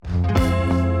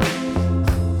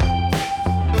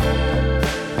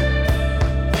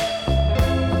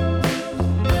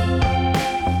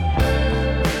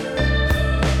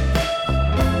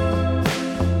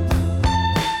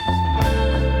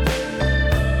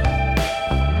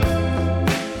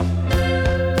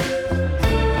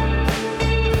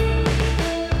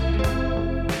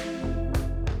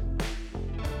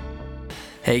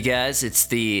Hey guys, it's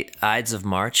the Ides of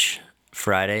March,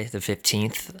 Friday the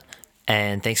 15th,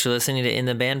 and thanks for listening to In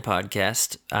the Band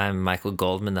podcast. I'm Michael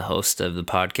Goldman, the host of the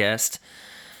podcast,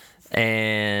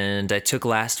 and I took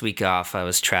last week off. I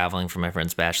was traveling for my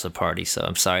friend's bachelor party, so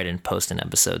I'm sorry I didn't post an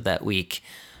episode that week.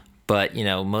 But,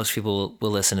 most people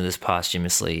will listen to this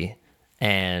posthumously,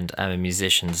 and I'm a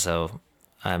musician, so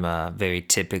I'm very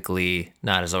typically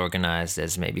not as organized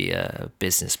as maybe a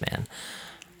businessman.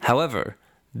 However,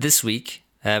 this week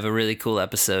I have a really cool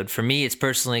episode. For me, it's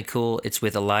personally cool. It's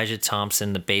with Elijah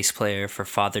Thompson, the bass player for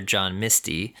Father John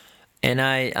Misty. And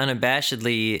I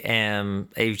unabashedly am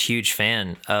a huge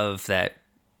fan of that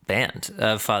band,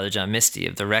 of Father John Misty,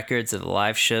 of the records, of the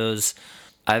live shows.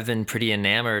 I've been pretty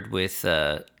enamored with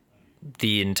the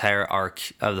entire arc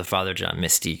of the Father John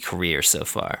Misty career so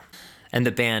far. And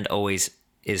the band always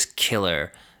is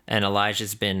killer. And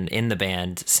Elijah's been in the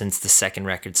band since the second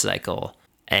record cycle.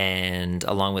 And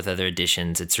along with other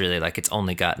additions, it's really like it's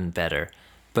only gotten better.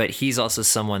 But he's also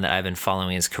someone that I've been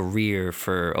following his career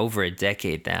for over a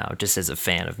decade now, just as a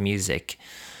fan of music.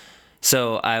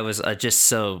 So I was just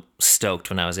so stoked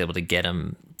when I was able to get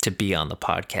him to be on the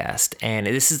podcast. And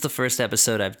this is the first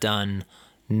episode I've done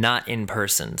not in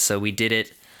person. So we did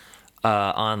it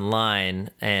online,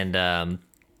 and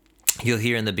you'll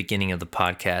hear in the beginning of the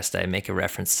podcast, I make a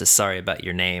reference to "sorry about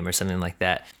your name" or something like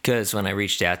that. Because when I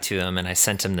reached out to him and I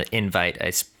sent him the invite,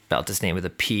 I spelled his name with a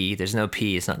P. There's no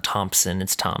P. It's not Thompson.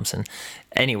 It's Thompson.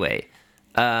 Anyway,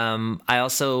 I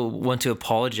also want to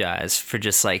apologize for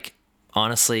just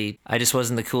honestly, I just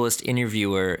wasn't the coolest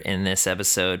interviewer in this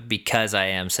episode because I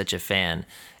am such a fan.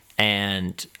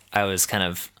 And I was kind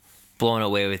of blown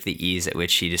away with the ease at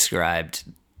which he described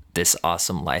this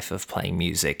awesome life of playing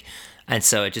music. And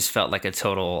so it just felt like a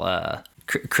total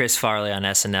Chris Farley on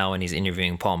SNL when he's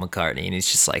interviewing Paul McCartney, and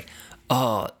he's just like,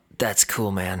 "Oh, that's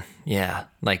cool, man. Yeah."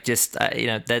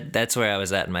 That's where I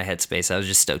was at in my headspace. I was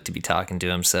just stoked to be talking to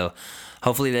him. So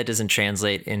hopefully that doesn't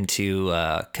translate into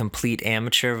complete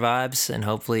amateur vibes, and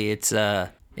hopefully it's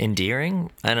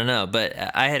endearing. I don't know, but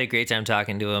I had a great time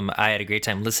talking to him. I had a great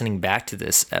time listening back to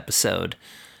this episode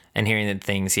and hearing the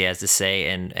things he has to say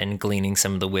and gleaning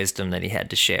some of the wisdom that he had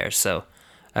to share. So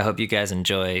I hope you guys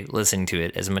enjoy listening to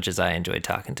it as much as I enjoyed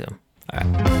talking to him. All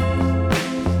right.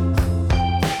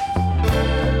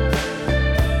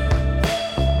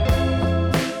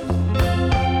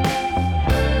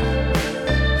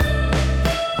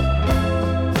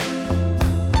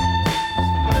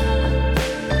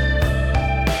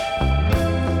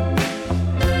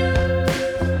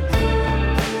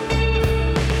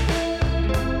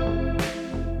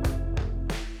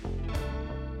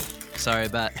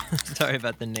 Sorry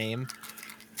about the name.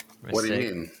 What do you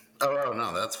mean? Oh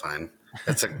no, that's fine.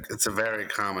 It's a very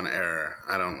common error.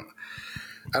 I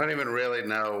don't even really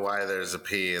know why there's a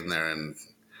P in there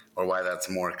or why that's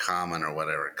more common or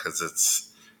whatever.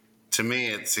 Because to me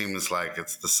it seems like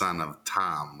it's the son of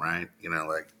Tom, right?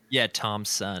 Yeah, Tom's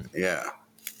son. Yeah.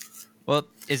 Well,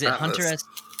 is it Hunter S.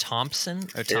 Thompson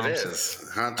or Thompson? It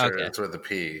is Hunter. Okay. It's with a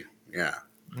P. Yeah.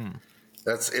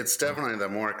 It's definitely the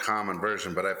more common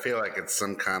version, but I feel like it's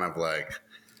some kind of like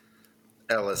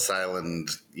Ellis Island,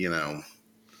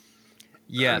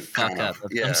 Yeah, fuck up.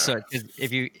 Yeah. I'm sorry.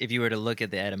 If you were to look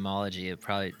at the etymology, it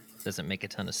probably doesn't make a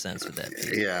ton of sense with that.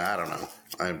 Yeah, I don't know.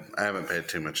 I haven't paid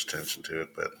too much attention to it,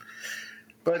 but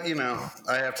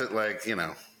I have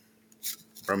to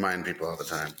remind people all the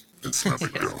time. It's no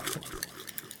big deal.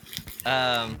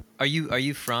 Are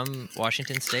you from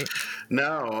Washington State?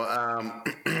 No,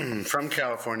 from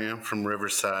California, from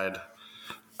Riverside.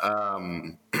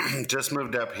 Just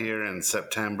moved up here in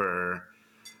September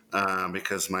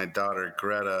because my daughter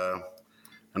Greta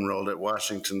enrolled at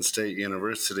Washington State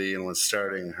University and was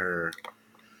starting her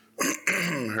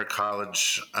her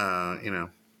college,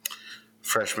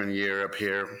 freshman year up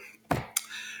here.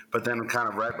 But then, kind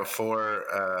of right before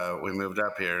we moved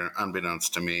up here,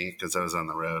 unbeknownst to me, because I was on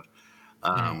the road,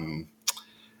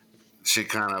 she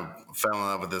kind of fell in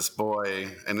love with this boy.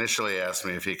 Initially asked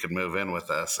me if he could move in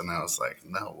with us, and I was like,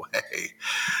 no way.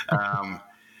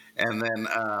 And then,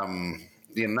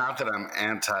 not that I'm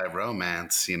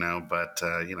anti-romance, but,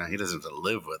 he doesn't have to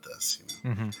live with us.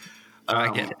 I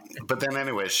get it. But then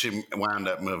anyway, she wound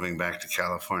up moving back to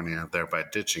California, thereby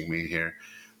ditching me here,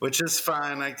 which is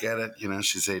fine. I get it.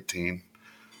 She's 18.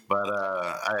 But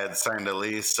I had signed a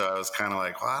lease, so I was kind of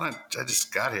like, well, I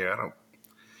just got here. I don't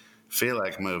feel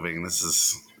like moving. This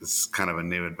is kind of a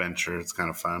new adventure. It's kind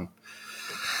of fun.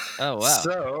 Oh, wow.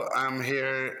 So I'm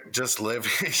here just living.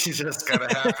 You just got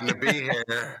to happen to be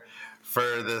here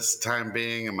for this time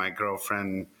being. And my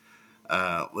girlfriend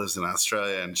lives in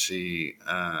Australia, and she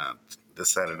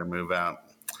decided to move out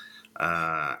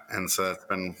And so it's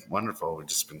been wonderful. We've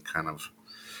just been kind of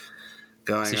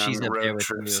going So on she's up there road with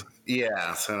trips. you.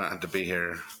 Yeah, so I don't have to be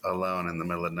here alone in the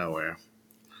middle of nowhere.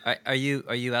 Are you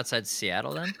outside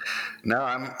Seattle then? No,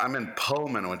 I'm in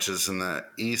Pullman, which is in the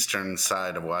eastern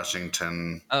side of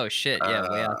Washington. Oh shit, yeah,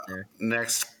 way out there.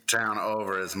 Next town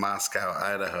over is Moscow,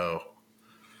 Idaho.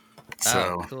 Oh,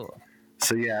 So, cool.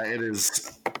 so yeah, it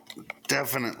is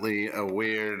definitely a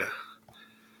weird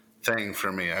thing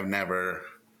for me. I've never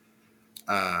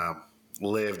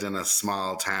lived in a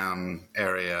small town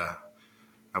area.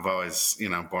 I've always,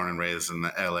 born and raised in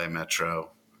the LA metro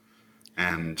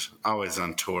and always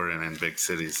on tour and in big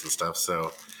cities and stuff.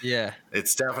 So Yeah.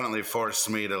 it's definitely forced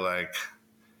me to like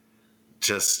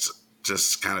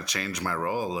just kind of change my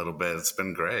role a little bit. It's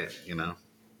been great.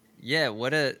 Yeah,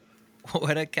 what a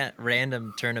what a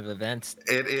random turn of events.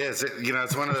 It is.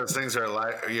 It's one of those things where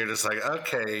like you're just like,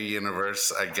 okay,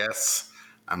 universe, I guess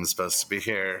I'm supposed to be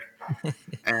here.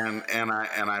 And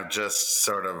I've just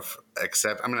sort of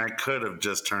accept. I mean, I could have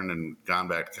just turned and gone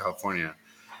back to California,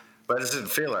 but I just didn't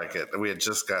feel like it. We had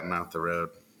just gotten off the road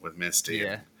with Misty,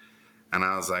 Yeah. and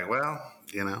I was like, well,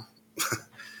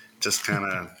 just kind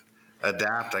of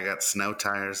adapt. I got snow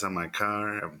tires on my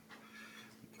car.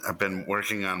 I've been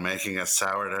working on making a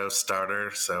sourdough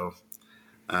starter, so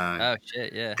Oh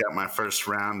shit, yeah. got my first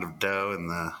round of dough in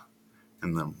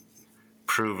the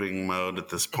proving mode at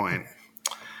this point.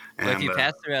 Well, if And you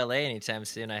pass through LA anytime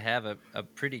soon, I have a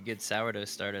pretty good sourdough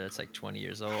starter that's like 20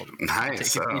 years old. You can take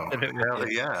nice, a piece oh of it with hell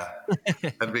you. yeah,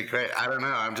 that'd be great. I don't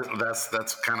know.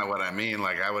 That's kind of what I mean.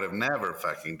 Like I would have never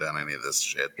fucking done any of this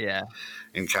shit Yeah.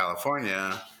 in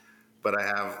California, but I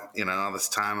have all this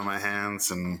time on my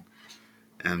hands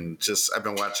and just I've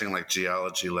been watching like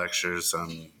geology lectures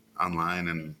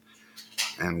online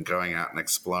and going out and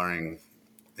exploring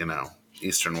you know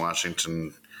Eastern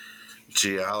Washington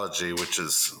geology, which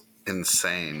is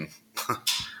insane.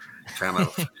 Kind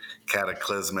of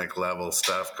cataclysmic level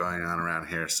stuff going on around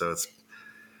here. So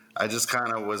I just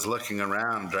kind of was looking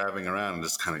around, driving around, and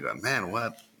just kind of going, man,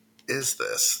 what is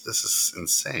this? This is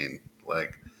insane.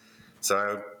 Like,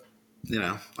 so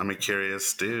I'm a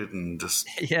curious dude and just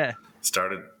Yeah.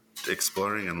 started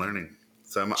exploring and learning.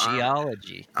 So I'm an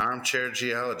Geology. armchair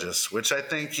geologist, which I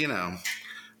think,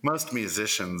 most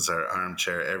musicians are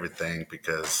armchair everything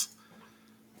because,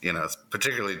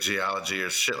 particularly geology or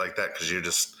shit like that, because you're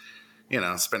just,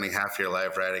 spending half your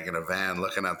life riding in a van,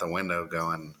 looking out the window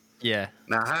going, Yeah.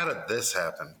 now, how did this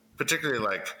happen? Particularly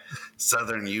like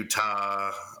southern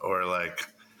Utah or like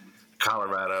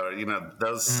Colorado,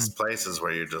 those Mhm. places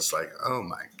where you're just like, oh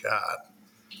my God,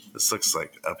 this looks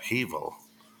like upheaval.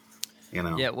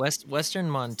 Yeah, Western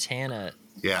Montana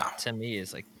Yeah. to me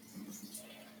is like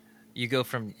you go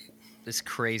from this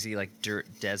crazy like dirt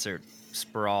desert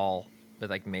sprawl with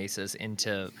like mesas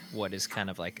into what is kind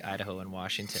of like Idaho and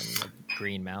Washington, like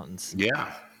green mountains.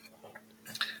 Yeah.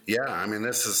 Yeah. I mean,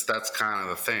 that's kind of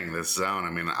the thing, this zone.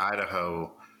 I mean,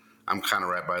 Idaho, I'm kind of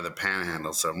right by the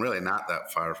panhandle, so I'm really not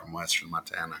that far from Western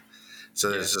Montana. So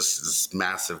Yeah. there's just this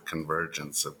massive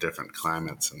convergence of different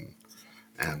climates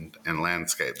and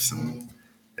landscapes, and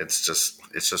it's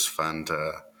just fun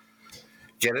to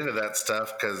get into that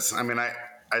stuff because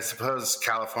I suppose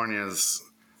California's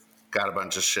got a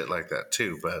bunch of shit like that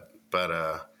too, but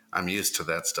I'm used to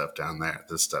that stuff down there.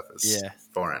 This stuff is Yeah.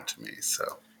 foreign to me.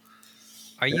 So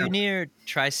Are yeah, you near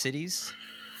Tri-Cities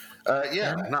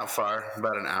yeah, then? not far,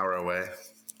 about an hour away,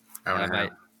 hour and a half.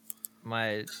 My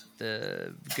my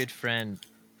the good friend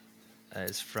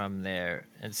is from there,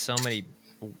 and so many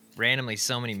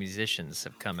musicians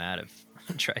have come out of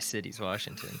Tri-Cities,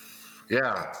 Washington.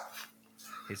 Yeah,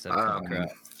 He's a punk rock.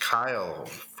 Kyle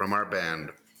from our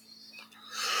band,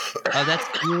 Oh, that's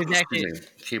he was excuse actually me,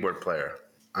 keyboard player,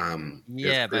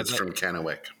 yeah, is from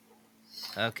Kennewick.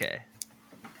 okay.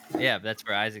 Yeah, that's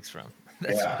where Isaac's from.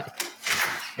 That's Yeah, funny.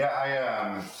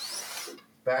 yeah.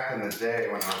 Back in the day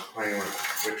when I was playing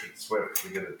with Richard Swift, we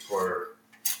did a tour.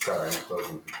 Sorry, I'm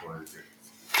closing people in here.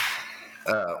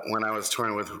 When I was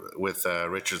touring with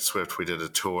Richard Swift, we did a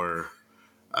tour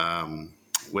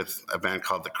with a band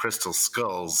called the Crystal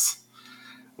Skulls,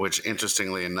 which,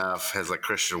 interestingly enough, has like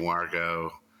Christian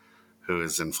Wargo, who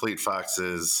is in Fleet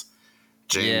Foxes,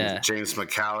 Yeah. James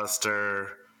McAllister,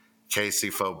 Casey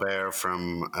Faubert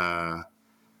from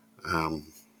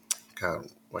God,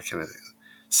 what can I?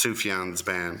 Sufjan's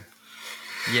band.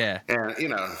 Yeah. And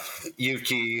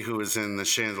Yuki, who was in the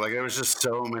Shins, like there was just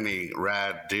so many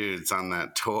rad dudes on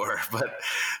that tour. But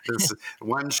this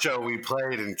one show we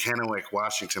played in Kennewick,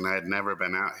 Washington, I had never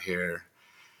been out here,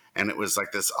 and it was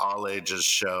like this all ages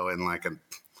show in like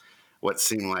what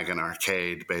seemed like an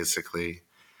arcade, basically.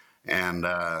 and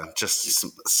just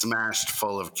smashed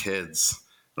full of kids.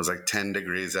 It was like 10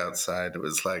 degrees outside. It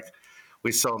was like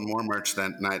we sold more merch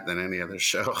that night than any other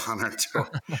show on our tour,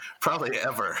 probably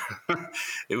ever.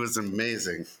 It was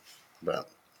amazing. But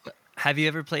Have you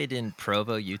ever played in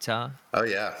Provo, Utah? oh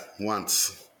yeah,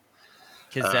 once.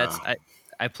 Because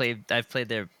I've played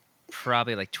there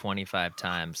probably like 25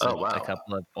 times Oh with a wow.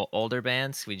 couple of older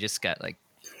bands. We just got like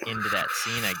into that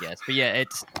scene, I guess. But yeah, it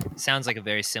sounds like a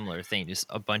very similar thing. Just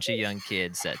a bunch of young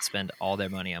kids that spend all their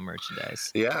money on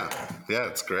merchandise Yeah, yeah,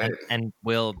 it's great. and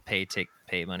will pay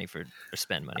money for or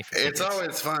spend money for It's tickets.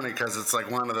 always funny because it's like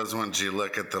one of those ones you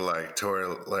look at the like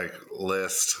tour like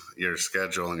list your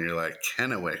schedule and you're like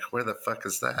Kennewick, where the fuck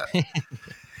is that?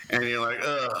 And you're like,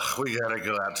 ugh, we gotta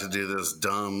go out to do this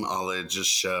dumb all ages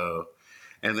show,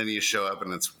 and then you show up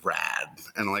and it's rad,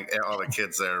 and like all the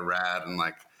kids there are rad, and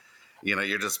like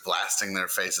you're just blasting their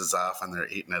faces off and they're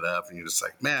eating it up, and you're just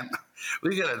like, man,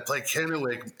 we gotta play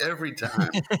Kennewick every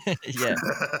time. Yeah.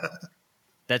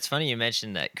 That's funny you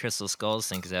mentioned that Crystal Skulls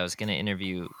thing because I was going to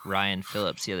interview Ryan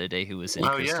Phillips the other day, who was in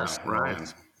Oh Crystal yeah, Ryan.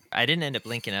 Skulls. I didn't end up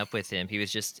linking up with him. He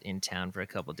was just in town for a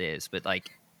couple days. But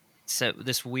like, so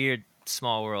this weird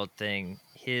small world thing.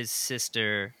 His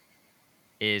sister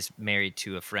is married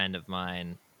to a friend of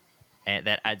mine, and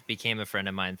that I became a friend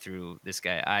of mine through this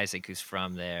guy Isaac, who's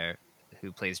from there,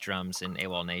 who plays drums in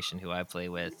AWOL Nation, who I play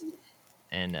with.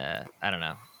 And I don't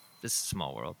know, this is a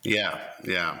small world. Yeah,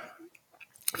 yeah.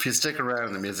 If you stick around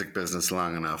in the music business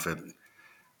long enough,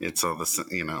 it's all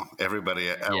the everybody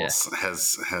Yeah, else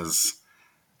has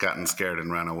gotten scared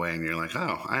and run away, and you're like,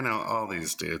 oh, I know all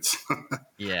these dudes.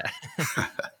 yeah,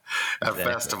 A exactly.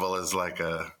 festival is like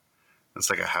it's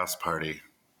like a house party,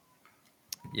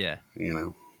 Yeah. you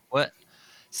know. What?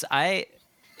 So I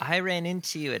ran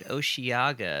into you at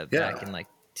Osheaga back Yeah, in like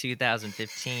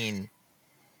 2015,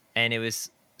 and it was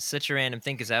such a random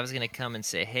thing because I was gonna come and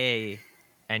say hey,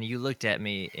 and you looked at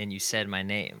me and you said my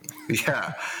name.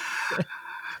 yeah.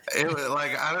 It was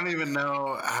like I don't even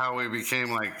know how we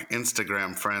became like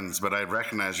Instagram friends, but I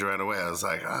recognized you right away. I was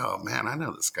like, oh man, I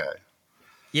know this guy.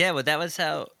 Yeah, well, that was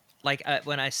how. Like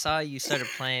when I saw you started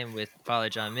playing with Father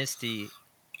John Misty,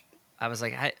 I was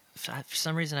like, for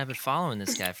some reason I've been following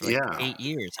this guy for like Yeah, 8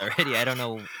 years already. I don't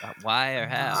know why or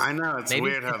how. I know it's Maybe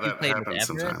weird how because you that played with happens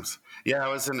Everett. sometimes. Yeah, I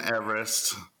was in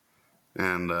Everest,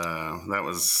 and that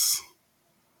was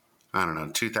I don't know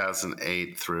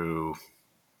 2008 through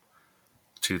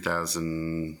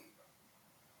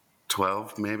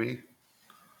 2012, maybe I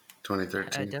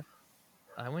 2013.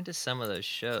 I went to some of those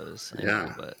shows, I know,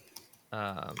 Yeah, but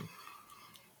um,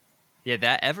 yeah,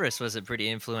 that Everest was a pretty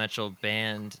influential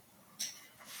band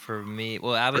for me.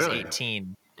 Well, I was really.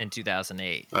 18 in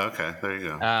 2008. Okay, there you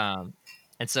go. Um,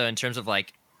 and so in terms of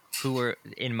like who were,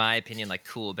 in my opinion, like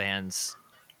cool bands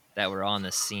that were on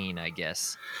the scene, I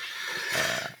guess.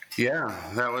 Uh,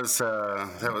 Yeah, that was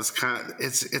kind of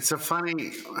it's a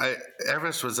funny.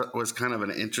 Everest was kind of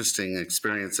an interesting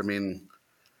experience. I mean,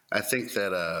 I think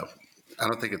that I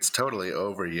don't think it's totally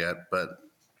over yet, but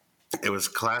it was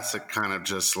classic kind of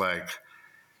just like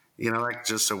like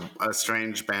just a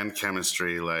strange band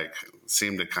chemistry. Like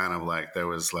seemed to kind of like there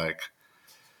was like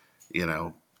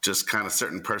just kind of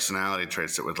certain personality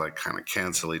traits that would like kind of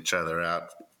cancel each other out.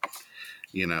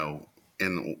 You know,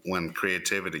 in when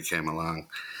creativity came along.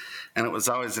 And it was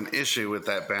always an issue with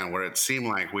that band where it seemed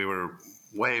like we were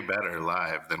way better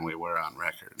live than we were on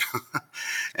record.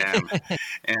 and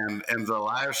and the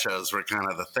live shows were kind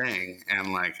of the thing. And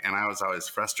I was always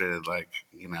frustrated, like,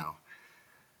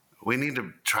 we need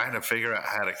to try to figure out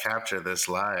how to capture this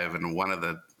live. And one of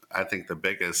the I think the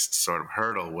biggest sort of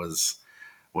hurdle was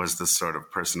this sort of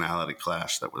personality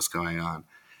clash that was going on.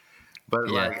 But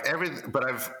yeah, but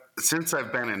I've since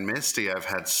I've been in Misty, I've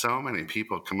had so many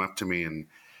people come up to me and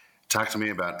talk to me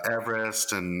about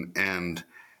Everest and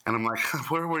I'm like,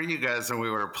 where were you guys when we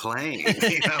were playing?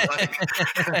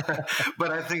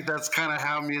 But I think that's kind of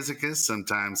how music is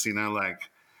sometimes,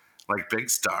 like Big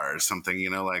Star or something,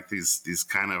 like these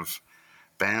kind of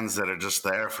bands that are just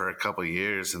there for a couple of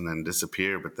years and then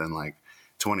disappear, but then like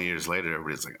 20 years later,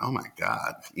 everybody's like, oh my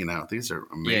God, these are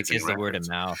yeah, amazing because the word of records.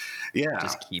 mouth Yeah.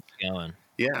 just keeps going.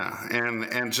 Yeah,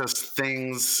 and just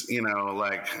things,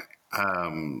 like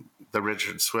the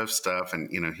Richard Swift stuff,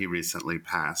 and he recently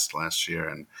passed last year,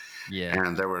 Yeah,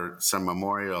 and there were some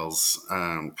memorials,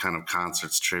 kind of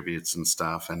concerts, tributes, and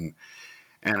stuff, and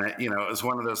it was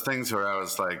one of those things where I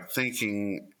was like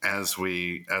thinking as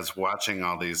watching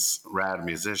all these rad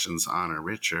musicians honor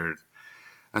Richard,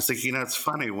 I was thinking, it's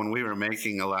funny when we were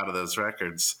making a lot of those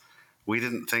records, we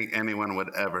didn't think anyone would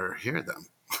ever hear them.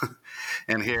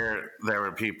 And here there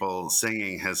were people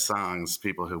singing his songs,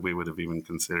 people who we would have even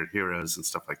considered heroes and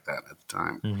stuff like that at the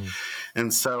time. Mm-hmm.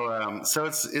 And so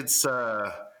it's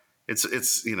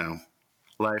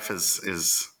life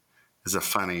is a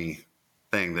funny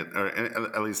thing that, or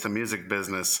at least the music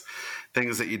business,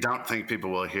 things that you don't think people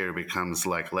will hear becomes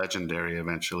like legendary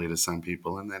eventually to some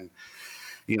people, and then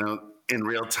in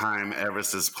real time,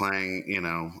 Everest is playing,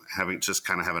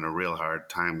 having a real hard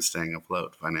time staying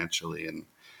afloat financially, and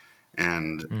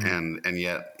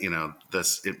yet,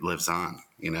 it lives on,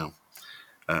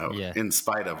 Yeah. in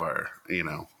spite of our,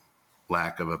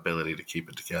 lack of ability to keep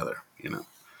it together.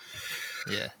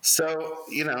 Yeah. So,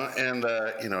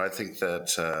 I think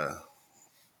that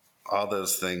all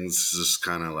those things just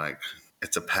kind of like,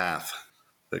 it's a path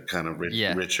that kind of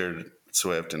Yeah. Richard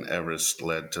Swift and Everest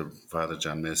led to Father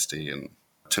John Misty. And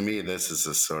to me, this is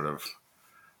a sort of,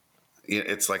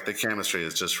 it's like the chemistry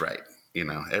is just right.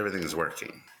 Everything's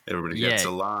working. Everybody gets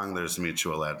Yeah. along. There's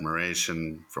mutual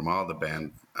admiration from all the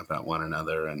band about one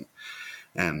another,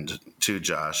 and to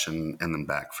Josh, and then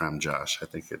back from Josh. I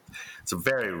think it's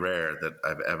very rare that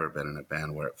I've ever been in a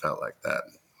band where it felt like that.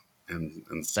 And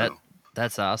That so,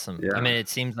 that's awesome. I yeah. mean, it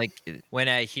seems like when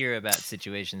I hear about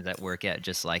situations that work out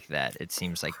just like that, it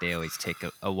seems like they always take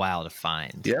a while to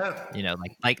find. Yeah.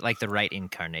 Like the right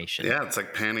incarnation. Yeah, it's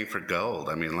like panning for gold.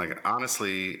 I mean, like,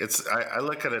 honestly, I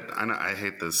look at it, I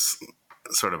hate this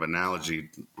sort of analogy,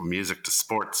 music to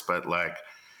sports, but like,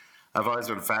 I've always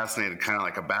been fascinated, kind of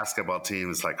like a basketball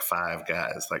team is like 5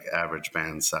 guys, like average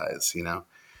band size.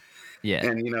 Yeah.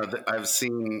 And, I've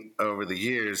seen over the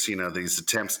years, these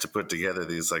attempts to put together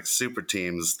these like super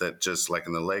teams that just like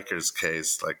in the Lakers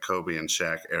case, like Kobe and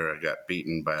Shaq era got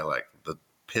beaten by like the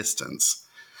Pistons.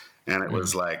 And it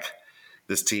was Mhm. like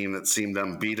this team that seemed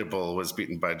unbeatable was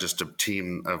beaten by just a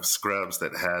team of scrubs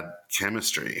that had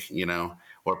chemistry,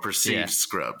 or Yeah. perceived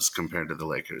scrubs compared to the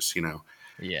Lakers.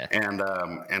 Yeah.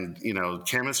 And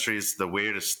chemistry is the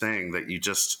weirdest thing that you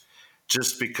just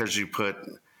because you put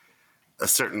a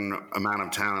certain amount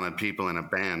of talented people in a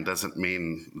band doesn't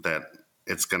mean that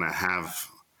it's going to have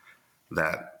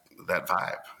that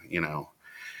vibe.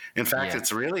 In fact, Yeah.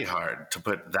 it's really hard to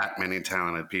put that many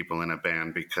talented people in a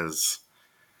band because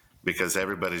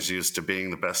everybody's used to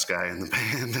being the best guy in the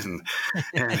band, and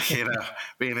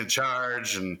being in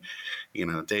charge, and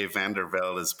Dave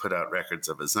Vandervelde has put out records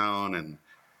of his own, and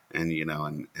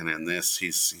in this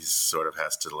he's sort of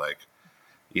has to like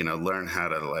learn how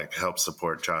to like help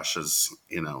support Josh's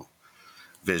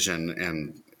vision,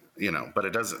 and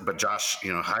but Josh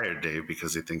hired Dave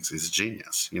because he thinks he's a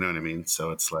genius, you know what I mean?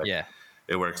 So it's like Yeah.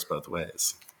 it works both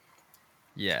ways.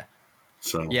 Yeah.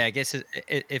 So Yeah. I guess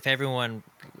if everyone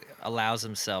allows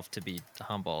himself to be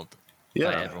humbled by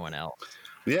yeah. everyone else,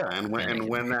 Yeah, and then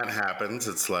when that happens,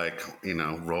 it's like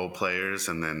role players,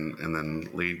 and then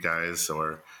lead guys,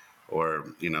 or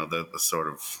the sort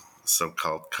of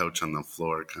so-called coach on the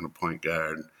floor, kind of point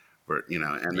guard, or and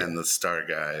yeah. then the star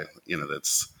guy,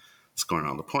 that's scoring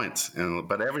all the points.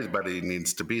 But everybody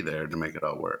needs to be there to make it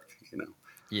all work.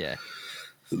 Yeah.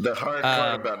 The hard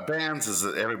part Um. about bands is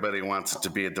that everybody wants it to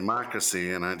be a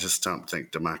democracy, and I just don't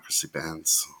think democracy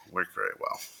bands work very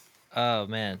well. Oh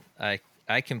man, I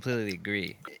completely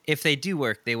agree. If they do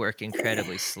work, they work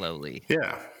incredibly slowly.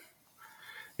 Yeah.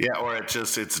 Yeah, or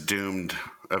it's doomed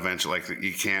eventually. Like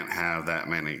you can't have that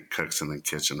many cooks in the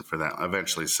kitchen for that.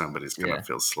 Eventually, somebody's gonna Yeah.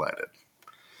 feel slighted.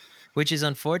 Which is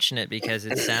unfortunate because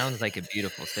it sounds like a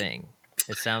beautiful thing.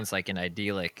 It sounds like an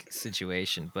idyllic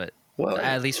situation, but Well,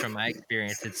 at least from my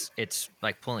experience, it's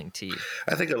like pulling teeth.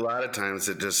 I think a lot of times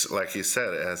it just, like you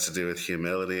said, it has to do with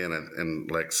humility and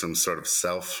like some sort of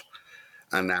self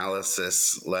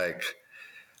analysis. Like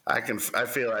I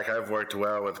feel like I've worked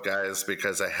well with guys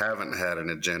because I haven't had an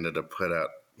agenda to put out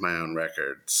my own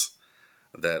records.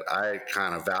 That I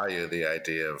kind of value the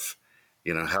idea of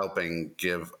helping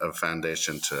give a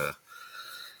foundation to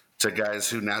guys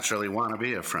who naturally want to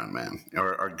be a front man,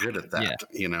 or are good at Yeah.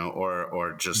 that,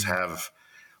 or just Mhm. have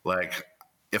like,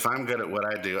 if I'm good at what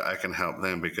I do, I can help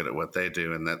them be good at what they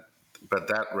do, but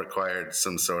that required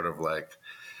some sort of like,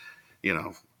 you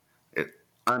know,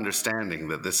 understanding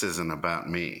that this isn't about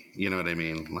me. You know what I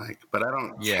mean? Like, but I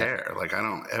don't Yeah. care. Like, I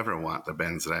don't ever want the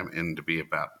bands that I'm in to be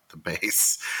about the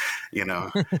bass. You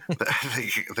know, I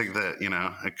think that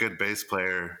a good bass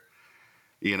player.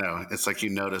 It's like you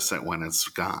notice it when it's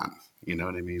gone. You know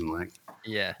what I mean? Like,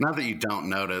 Yeah. not that you don't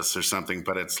notice or something,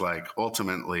 but it's like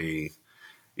ultimately,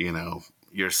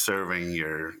 you're serving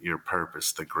your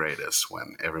purpose the greatest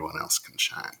when everyone else can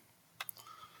shine.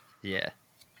 Yeah.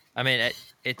 I mean,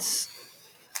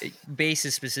 bass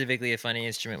is specifically a funny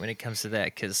instrument when it comes to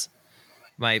that because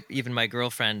my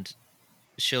girlfriend,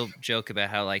 she'll joke about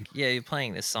how like, yeah, you're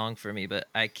playing this song for me, but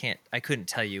I couldn't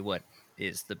tell you what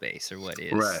is the bass or what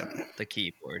is Right. the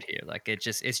keyboard here. Like it's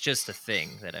just a thing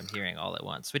that I'm hearing all at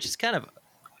once, which is kind of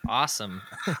awesome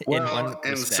in one Well,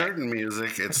 in respect. certain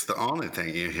music, it's the only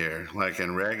thing you hear. Like in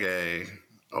reggae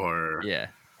or Yeah.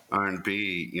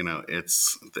 R&B,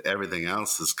 it's everything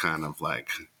else is kind of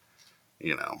like,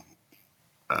 you know,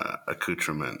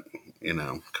 accoutrement,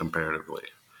 comparatively.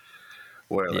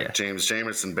 Where like Yeah. James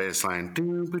Jamerson bass line,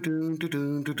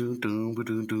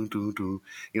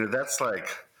 that's like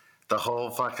the whole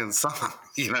fucking song,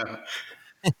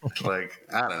 Like,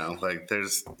 I don't know, like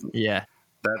there's Yeah.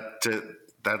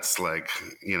 that's like,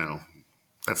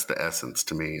 that's the essence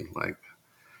to me. Like,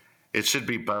 it should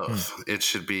be Hmm. both. It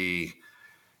should be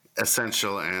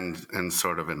essential and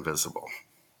sort of invisible,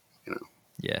 you know.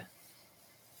 Yeah.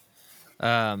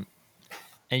 Um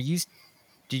and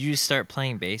did you start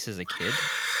playing bass as a kid?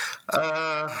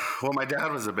 Well, my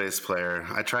dad was a bass player.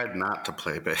 I tried not to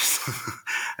play bass.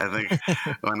 I think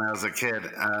when I was a kid,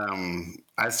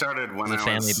 I started when Was it I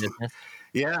family was, business?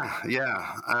 yeah,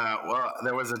 yeah. Well,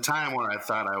 there was a time where I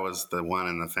thought I was the one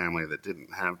in the family that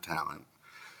didn't have talent.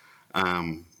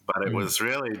 But it Mm. was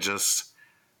really just,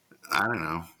 I don't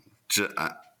know.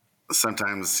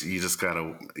 Sometimes you just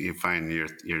you find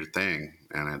your thing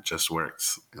and it just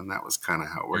works. And that was kind of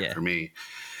how it worked Yeah. for me.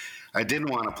 I didn't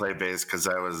want to play bass because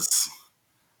I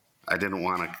didn't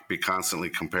want to be constantly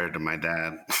compared to my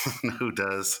dad, who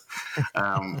does.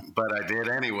 But I did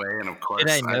anyway. And of Should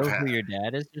I course, know who your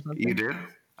dad is or you something? did?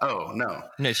 Oh, no.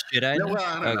 No, should I No, know? well,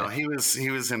 I don't know. Okay. He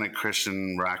was in a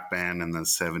Christian rock band in the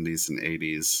 70s and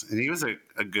 80s, and he was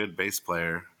a good bass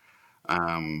player.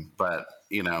 But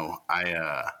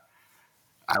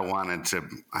I wanted to.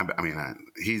 I mean,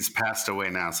 he's passed away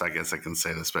now, so I guess I can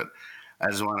say this, but I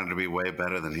just wanted to be way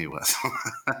better than he was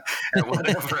at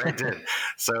whatever I did.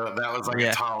 So that was like a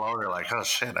Yeah. tall order. Like, oh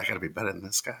shit, I got to be better than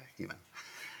this guy.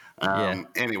 Yeah.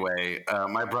 Anyway,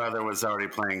 my brother was already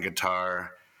playing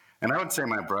guitar, and I would say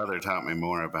my brother taught me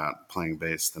more about playing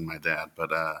bass than my dad.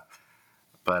 But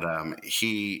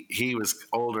he was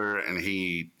older, and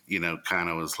he kind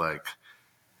of was like,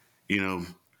 you know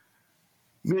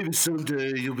maybe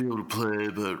someday you'll be able to play,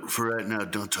 but for right now,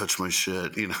 don't touch my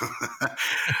shit.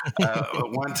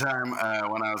 But one time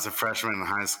when I was a freshman in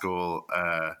high school,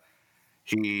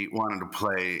 he wanted to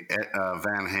play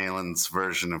Van Halen's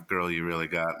version of "Girl, You Really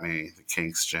Got Me," the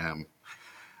Kinks jam.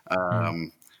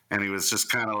 Mm. And he was just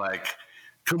kind of like,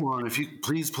 come on, if you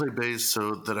please play bass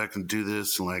so that I can do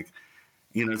this. And like,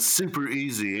 it's super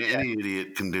easy. Yeah. Any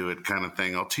idiot can do it kind of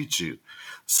thing. I'll teach you.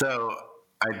 So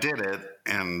I did it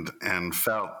and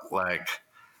felt like,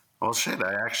 well, shit,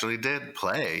 I actually did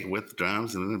play with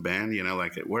drums and in a band,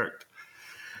 like it worked.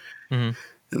 Mhm.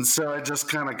 And so I just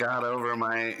kind of got over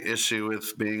my issue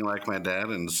with being like my dad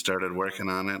and started working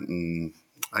on it. And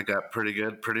I got pretty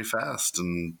good pretty fast.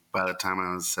 And by the time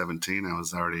I was 17, I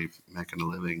was already making a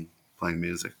living playing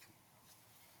music.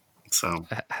 So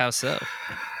How so?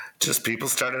 just people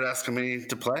started asking me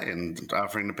to play and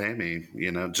offering to pay me.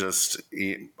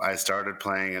 I started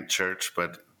playing at church,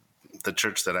 but the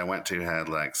church that I went to had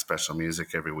like special music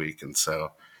every week. And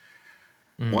so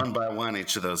Mm. one by one,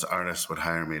 each of those artists would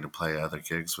hire me to play other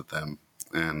gigs with them.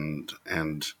 And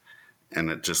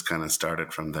it just kind of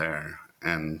started from there.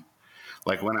 And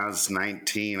like when I was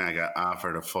 19, I got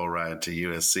offered a full ride to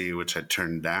USC, which I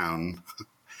turned down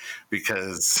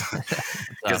because That's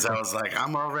because I awesome. was like,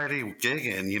 I'm already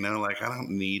gigging, like I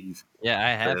don't need Yeah, I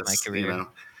have my this, career.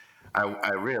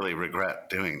 I really regret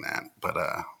doing that, but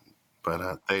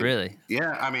they, Really?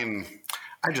 yeah, I mean,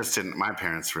 I just didn't. My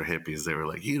parents were hippies. They were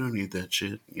like, you don't need that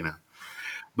shit.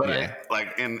 But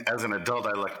Yeah. as an adult,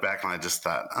 I looked back and I just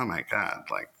thought, oh my god,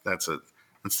 like that's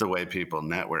the way people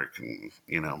network and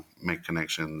make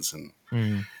connections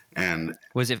Mhm. and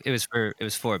It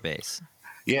was for bass.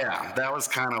 yeah, that was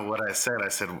kind of what I said. I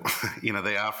said,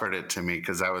 they offered it to me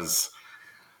because I was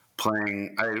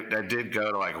playing. I did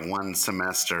go to like one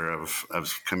semester of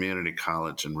community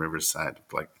college in Riverside,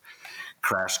 like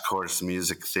crash course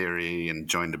music theory, and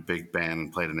joined a big band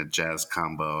and played in a jazz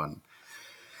combo and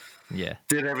Yeah.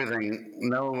 did everything.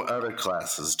 No other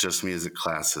classes, just music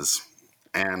classes.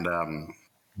 And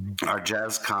Mhm. our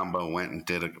jazz combo went and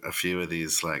did a few of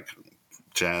these like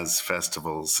jazz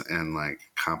festivals and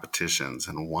like competitions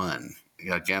and won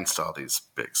against all these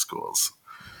big schools,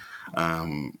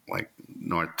 like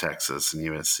North Texas and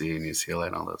USC and UCLA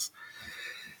and all those.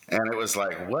 And it was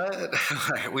like, what?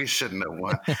 We shouldn't have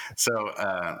won. So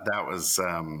that was,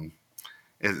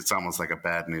 it's almost like a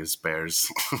bad news bears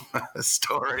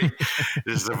story.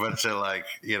 Just a bunch of like,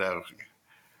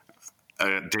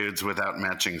 dudes without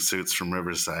matching suits from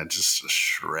Riverside just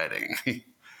shredding.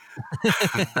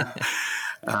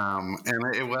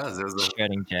 And it was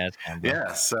Shredding jazz combo.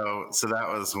 yeah. So that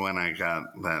was when I got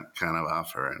that kind of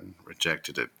offer and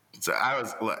rejected it. So I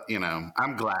was,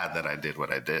 I'm glad that I did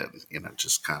what I did,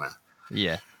 just kind of,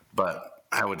 Yeah. but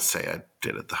I would say I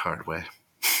did it the hard way.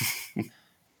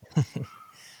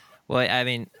 Well, I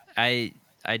mean, I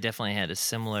definitely had a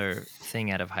similar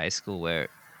thing out of high school where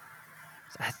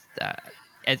I, uh,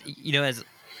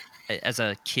 as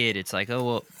a kid, it's like, oh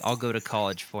well, I'll go to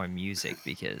college for music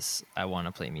because I want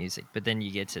to play music. But then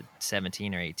you get to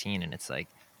 17 or 18, and it's like,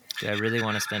 do I really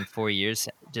want to spend 4 years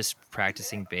just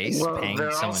practicing bass, Well, paying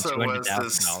there someone also two hundred was thousand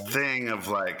this dollars? thing of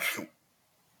like,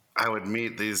 I would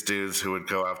meet these dudes who would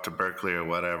go off to Berkeley or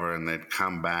whatever, and they'd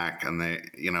come back and they,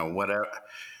 whatever.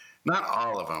 Not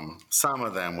all of them. Some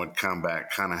of them would come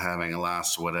back kind of having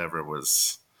lost whatever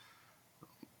was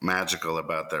magical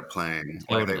about their playing.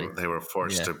 Like Totally. they were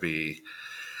forced Yeah. to be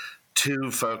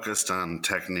too focused on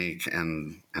technique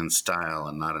and style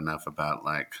and not enough about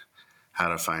like how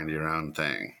to find your own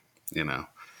thing, you know.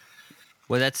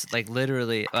 Well, that's like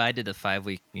literally. I did a 5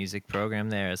 week music program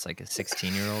there as like a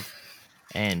 16-year-old,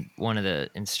 and one of the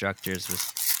instructors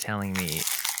was telling me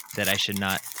that I should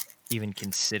not even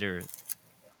consider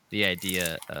the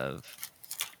idea of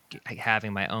like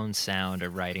having my own sound or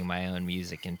writing my own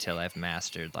music until I've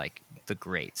mastered like the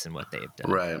greats and what they've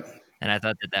done. Right. And I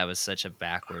thought that that was such a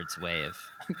backwards way of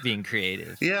being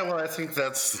creative. Yeah, well, I think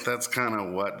that's kind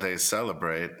of what they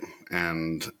celebrate,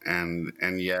 and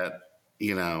yet,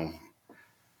 you know,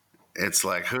 it's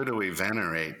like, who do we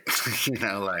venerate?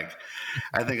 Like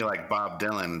I think of like Bob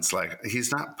Dylan. It's like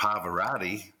he's not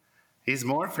Pavarotti. He's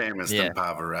more famous Yeah, than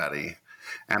Pavarotti,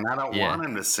 and I don't yeah, want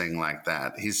him to sing like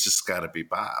that. He's just got to be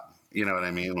Bob. You know what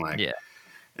I mean? Like, yeah,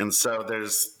 and so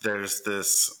there's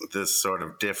this sort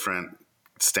of different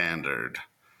standard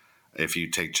if you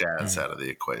take jazz mhm, out of the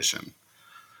equation.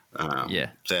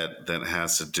 yeah, That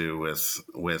has to do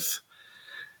with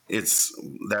it's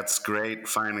that's great,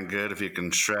 fine and good if you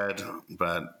can shred,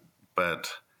 but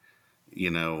you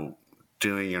know,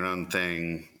 doing your own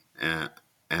thing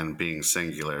and being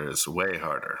singular is way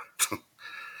harder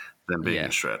than being a yeah,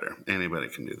 shredder. Anybody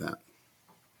can do that.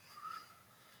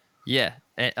 yeah.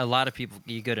 A lot of people,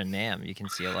 you go to NAM, you can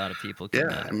see a lot of people can,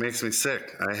 Yeah, it makes me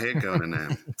sick. I hate going to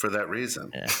NAM for that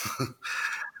reason. yeah,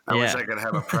 I wish yeah. I could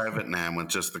have a private NAM with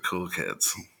just the cool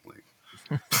kids. Like,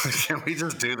 can we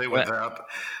just do that What?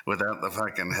 without the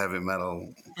fucking heavy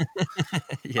metal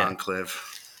Yeah. enclave?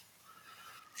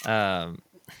 Um.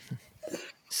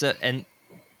 So and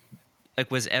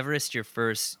like, was Everest your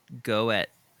first go at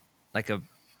like a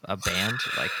band,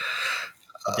 like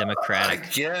a I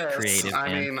democratic guess. creative I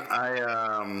band? mean,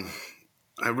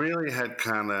 I really had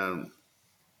kind of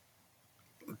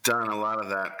done a lot of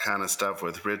that kind of stuff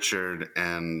with Richard,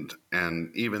 and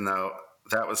even though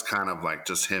that was kind of like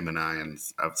just him and I and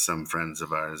of some friends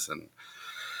of ours,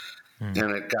 Mm,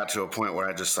 and it got to a point where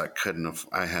I just like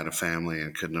I had a family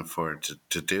and couldn't afford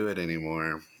to do it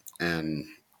anymore, and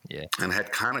yeah. and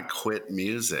had kind of quit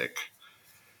music,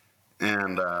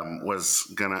 and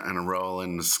was gonna enroll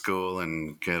in school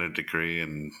and get a degree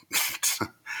and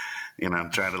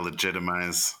try to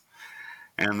legitimize.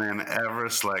 And then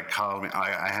Everest like called me.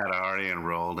 I had already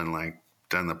enrolled and like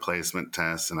done the placement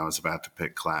test, and I was about to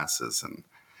pick classes,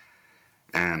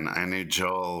 and I knew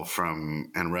Joel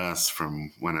and Russ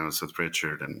from when I was with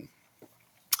Richard, and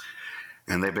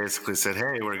they basically said,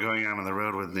 "Hey, we're going out on the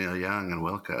road with Neil Young and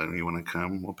Wilco, and you want to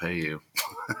come? We'll pay you."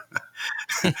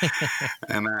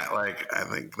 And I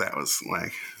think that was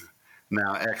like,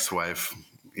 now ex-wife,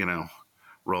 you know,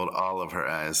 rolled all of her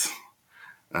eyes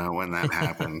when that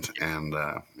happened, and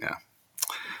yeah.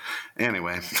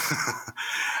 Anyway,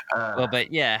 Well,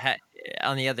 but yeah,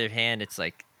 on the other hand, it's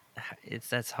like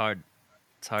that's hard.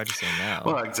 It's hard to say no.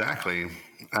 well, exactly,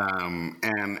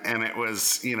 and it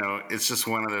was, it's just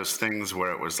one of those things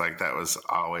where it was like that was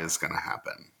always going to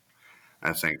happen.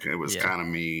 I think it was Yeah, kind of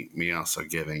me also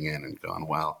giving in and going,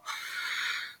 well,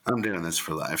 I'm doing this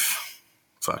for life.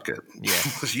 Fuck it.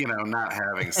 yeah, Not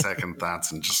having second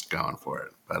thoughts and just going for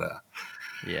it. But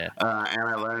yeah, and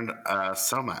I learned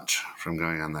so much from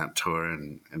going on that tour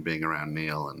and being around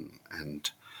Neil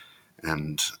and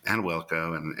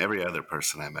Wilco and every other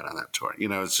person I met on that tour.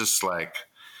 It's just like,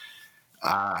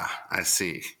 I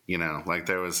see. Like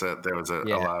there was a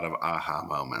yeah, lot of aha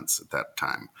moments at that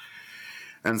time.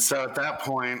 And so at that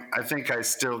point, I think I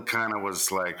still kind of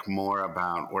was like more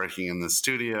about working in the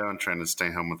studio and trying to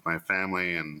stay home with my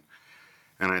family, and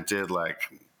I did like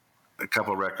a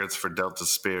couple records for Delta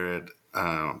Spirit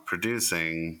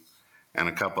producing,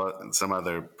 and some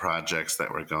other projects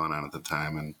that were going on at the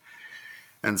time.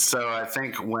 And so I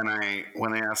think when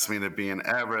they asked me to be in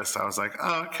Everest, I was like,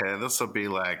 oh, okay, this will be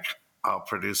like I'll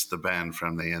produce the band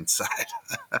from the inside,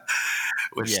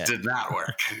 which Yeah. did not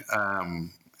work.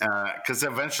 Because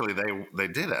eventually they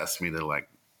did ask me to like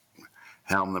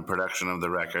helm the production of the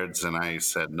records, and I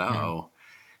said Mhm. no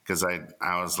because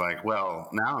I was like, well,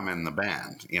 now I'm in the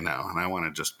band, and I want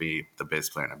to just be the bass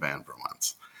player in a band for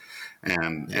once.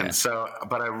 And Yeah. so,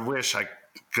 but I wish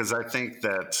because I think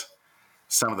that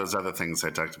some of those other things I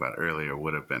talked about earlier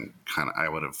would have been I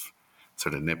would have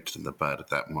sort of nipped in the bud at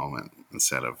that moment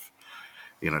instead of,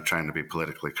 trying to be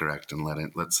politically correct and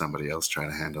let somebody else try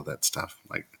to handle that stuff,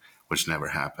 which never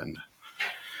happened.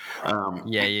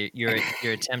 Yeah,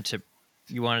 your attempt to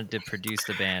you wanted to produce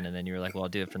the band, and then you were like, "Well, I'll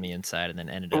do it from the inside,and then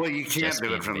ended up Well, you can't just do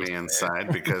being it the from bass the player."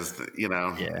 inside because,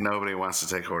 Yeah. nobody wants to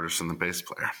take orders from the bass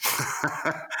player.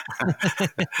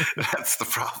 That's the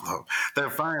problem. They're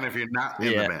fine if you're not in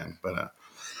the Yeah, band, but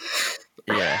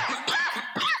yeah,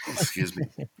 excuse me.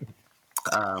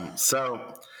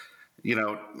 So, you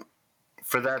know,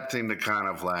 for that thing to kind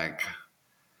of like,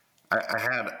 I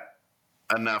had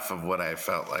enough of what I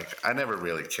felt like. I never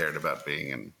really cared about being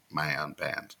in my own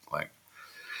band.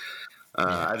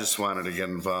 yeah. I just wanted to get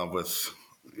involved with,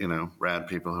 rad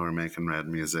people who are making rad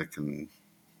music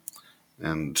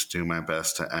and do my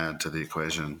best to add to the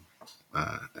equation.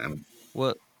 And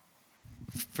Well,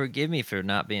 forgive me for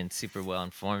not being super well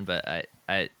informed, but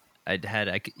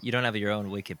you don't have your own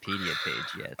Wikipedia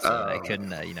page yet, so I uh,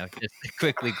 couldn't, just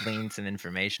quickly glean some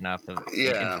information off of the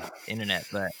yeah, internet,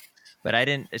 but I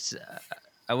didn't.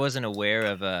 I wasn't aware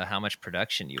of how much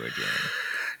production you were doing.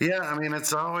 yeah. I mean,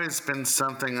 it's always been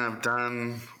something I've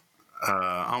done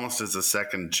almost as a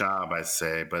second job, I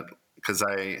say, but because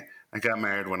I got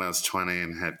married when I was 20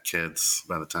 and had kids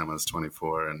by the time I was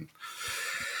 24, and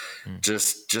Mm.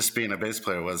 just being a bass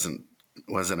player wasn't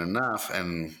enough,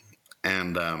 and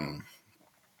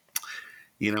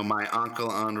my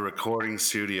uncle owned a recording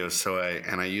studio, so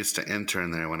I used to intern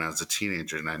there when I was a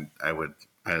teenager, and I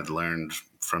had learned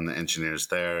from the engineers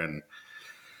there, and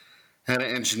had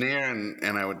an engineer,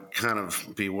 and I would kind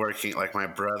of be working like my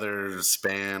brother's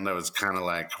band. I was kind of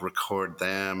like record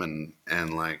them, and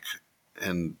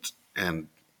and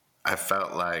I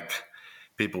felt like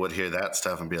people would hear that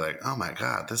stuff and be like, "Oh my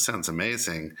god, this sounds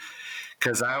amazing."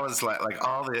 Because I was like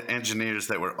all the engineers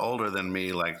that were older than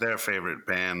me, like their favorite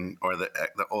band or the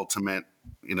ultimate,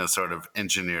 sort of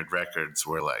engineered records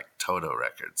were like Toto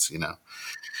records.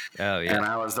 Oh, And yeah.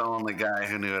 I was the only guy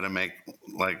who knew how to make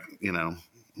like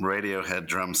Radiohead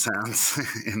drum sounds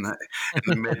in the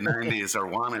mid '90s, or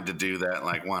wanted to do that,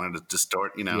 like wanted to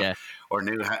distort, Yeah. or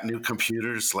new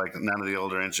computers. Like none of the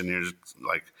older engineers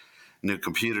like new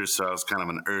computers, so I was kind of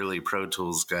an early Pro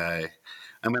Tools guy.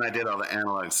 I mean, I did all the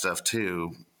analog stuff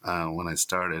too when I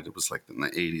started. It was like in the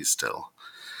 '80s still,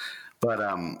 but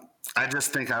I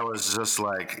just think I was just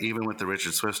like, even with the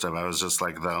Richard Swift stuff, I was just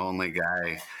like the only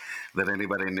guy that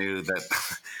anybody knew that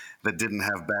that didn't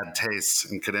have bad taste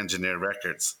and could engineer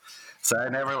records. So I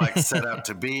never like set out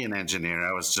to be an engineer.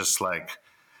 I was like,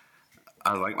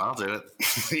 I'll do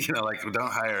it. Like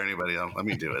don't hire anybody else. Let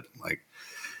me do it.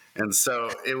 And so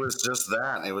it was just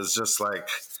that. It was just like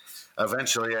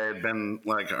eventually I had been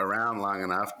like around long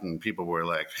enough, and people were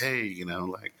like, hey,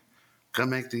 like come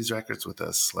make these records with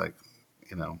us,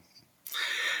 you know.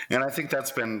 And I think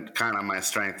that's been kind of my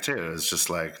strength too. Is just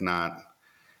like not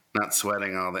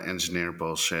sweating all the engineer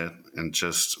bullshit, and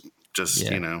just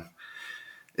Yeah.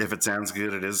 if it sounds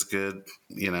good, it is good.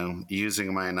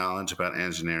 Using my knowledge about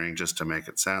engineering just to make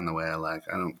it sound the way I like.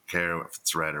 I don't care if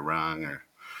it's right or wrong, or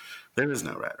there is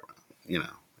no right or wrong.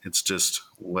 It's just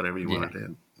whatever you Yeah. want to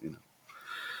do.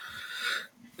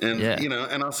 And Yeah.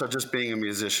 and also just being a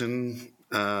musician,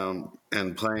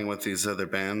 and playing with these other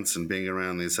bands and being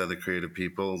around these other creative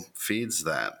people feeds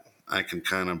that. I can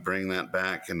kind of bring that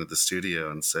back into the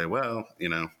studio and say, well,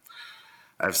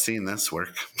 I've seen this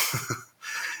work.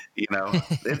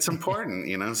 It's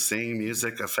important, seeing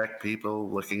music affect people,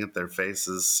 looking at their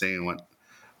faces, seeing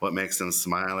what makes them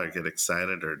smile or get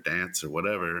excited or dance or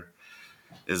whatever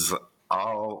is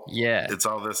all. Yeah. It's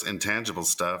all this intangible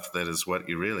stuff that is what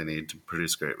you really need to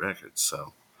produce great records.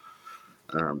 So,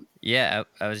 Yeah,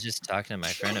 I was just talking to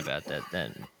my friend about that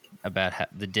then, about how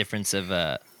the difference of,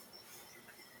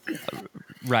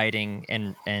 writing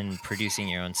and producing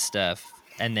your own stuff,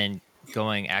 and then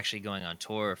actually going on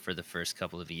tour for the first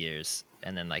couple of years,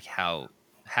 and then, like, how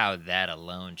that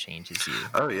alone changes you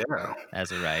oh yeah,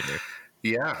 as a writer.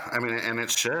 Yeah, I mean, and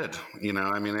it should,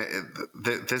 I mean,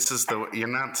 this is the you're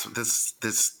not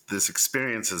this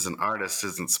experience as an artist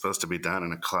isn't supposed to be done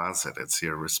in a closet. It's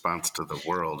your response to the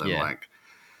world, and Yeah. like,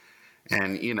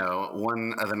 and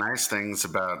one of the nice things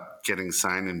about getting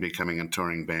signed and becoming a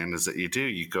touring band is that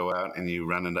you go out and you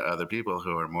run into other people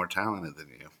who are more talented than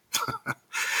you,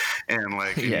 and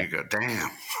like, and Yeah. you go,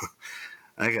 damn,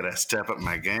 I gotta step up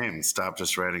my game, stop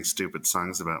just writing stupid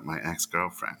songs about my ex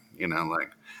girlfriend,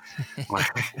 like,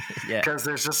 Yeah. because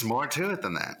there's just more to it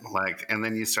than that. Like, and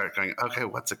then you start going, okay,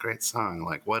 what's a great song?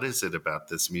 Like, what is it about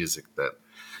this music that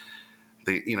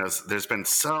there's been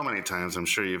so many times, I'm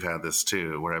sure you've had this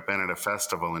too, where I've been at a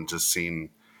festival and just seen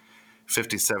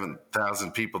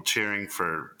 57,000 people cheering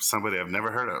for somebody I've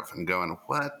never heard of and going,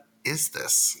 what is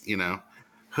this?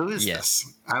 Who is Yeah.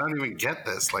 this? I don't even get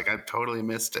this. Like, I totally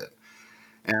missed it.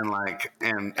 And like,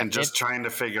 and It just trying to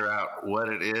figure out what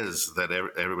it is that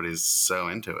everybody's so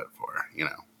into it for,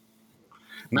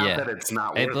 not yeah. that it's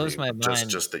not It blows worthy, my but just mind.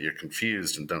 just that you're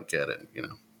confused and don't get it.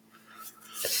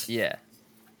 Yeah.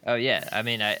 Oh yeah. I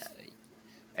mean,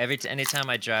 anytime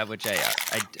I drive, which I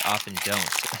often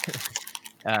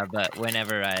don't, but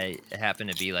whenever I happen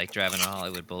to be like driving on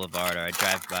Hollywood Boulevard, or I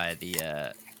drive by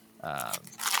um,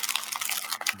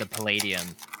 the Palladium,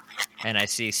 and I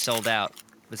see sold out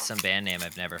with some band name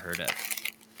I've never heard of,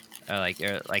 or like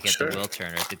at the Sure.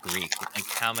 Wiltern or at the Greek, like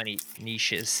how many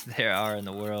niches there are in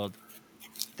the world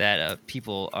that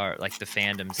people are like the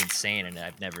fandom's insane, and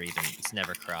it's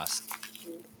never crossed.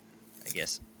 I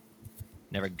guess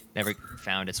never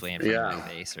found its way in front of my Yeah.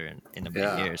 face or in my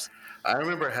Yeah. ears. I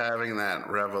remember having that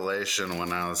revelation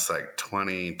when I was like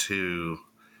 22,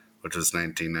 which was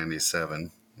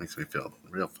 1997. Makes me feel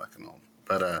real fucking old.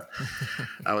 But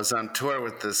I was on tour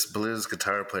with this blues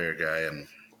guitar player guy,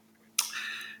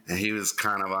 and he was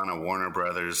kind of on a Warner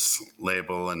Brothers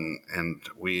label, and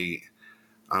we,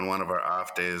 on one of our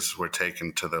off days, were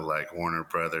taken to the like Warner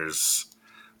Brothers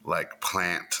like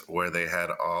plant where they had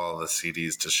all the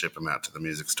CDs to ship them out to the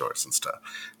music stores and stuff.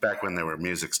 Back when there were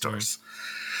music Mhm. stores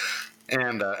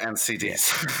and Yeah.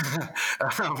 CDs.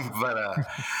 But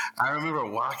I remember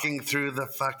walking through the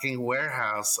fucking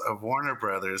warehouse of Warner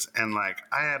Brothers, and like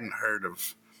I hadn't heard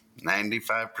of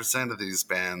 95% of these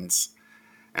bands,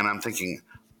 and I'm thinking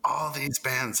all these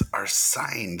bands are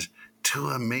signed to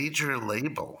a major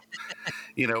label.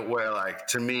 Where like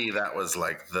to me that was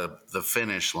like the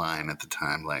finish line at the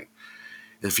time. Like,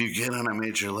 if you get on a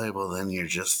major label, then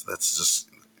that's just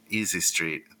easy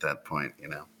street at that point.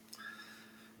 And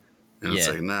it's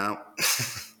Yeah. like, no,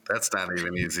 that's not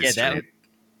even easy Yeah, street.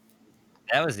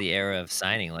 that was the era of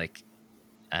signing, like,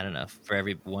 I don't know, for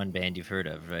every one band you've heard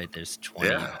of, right, there's 20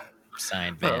 Yeah.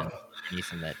 signed Well, band beneath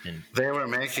them that didn't they were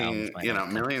albums making, might not have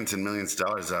come. millions and millions of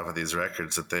dollars off of these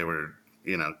records that they were,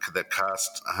 that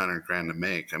cost $100,000 to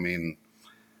make. I mean,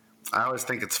 I always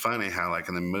think it's funny how like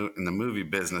in the movie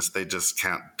business, they just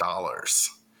count dollars.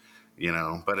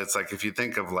 But it's like, if you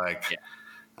think of like, Yeah.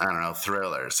 I don't know,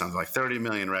 Thriller, something like 30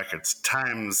 million records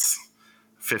times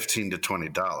 $15 to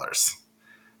 $20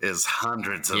 is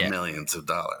hundreds of Yeah. millions of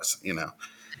dollars.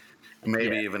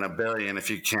 Maybe Yeah. even $1 billion if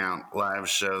you count live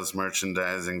shows,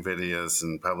 merchandising, videos,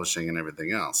 and publishing and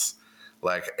everything else.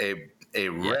 Like a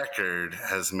Yeah. record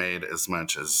has made as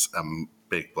much as a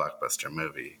big blockbuster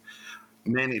movie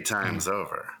many Mhm. times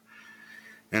over.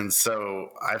 And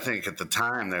so I think at the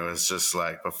time there was just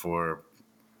like before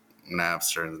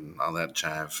Napster and all that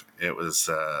jive, it was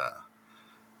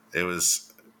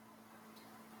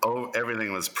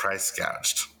everything was price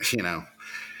gouged.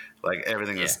 Like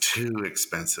everything was Yeah. too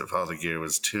expensive. All the gear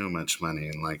was too much money,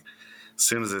 and like as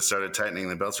soon as they started tightening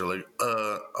the belts, were like,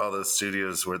 all the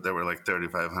studios that were like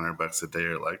 $3,500 a day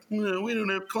are like, no, we don't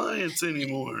have clients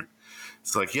anymore.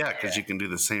 It's like, yeah, because Yeah. you can do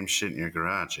the same shit in your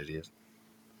garage, idiot.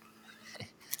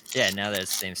 Yeah, now that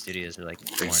same studios are like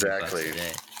 $400 a Exactly,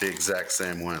 day. the exact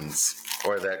same ones.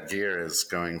 Or that gear is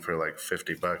going for like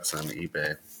 $50 on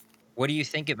eBay. What do you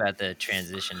think about the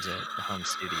transition to home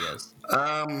studios?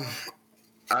 Um,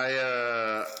 I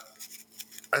uh,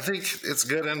 I think it's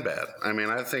good and bad. I mean,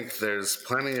 I think there's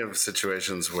plenty of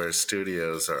situations where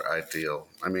studios are ideal.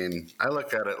 I mean, I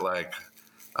look at it like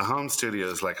a home studio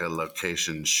is like a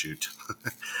location shoot.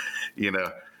 you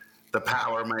know, the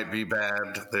power might be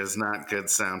bad. There's not good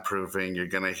soundproofing. You're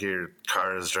going to hear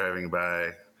cars driving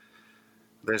by.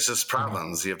 There's just Mhm.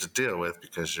 problems you have to deal with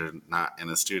because you're not in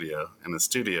a studio. And a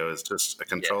studio is just a Yeah.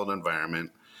 controlled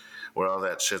environment where all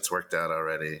that shit's worked out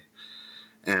already.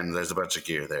 And there's a bunch of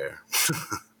gear there.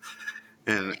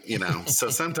 And, so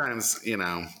sometimes,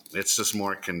 it's just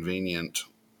more convenient,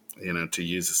 to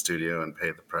use a studio and pay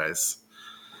the price.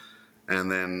 And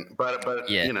then,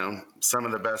 Yeah. you know, some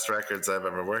of the best records I've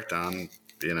ever worked on,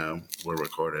 you know, were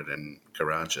recorded in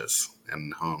garages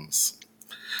and homes.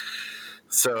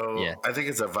 Yeah. So I think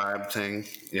it's a vibe thing,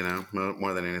 you know,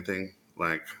 more than anything.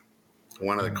 Like,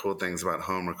 one of the Mhm. cool things about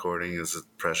home recording is the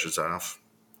pressure's off.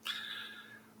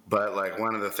 But like,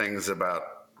 one of the things about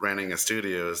renting a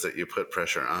studio is that you put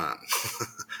pressure on.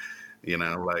 You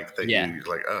know, like that Yeah. you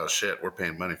like, oh shit, we're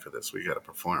paying money for this. We got to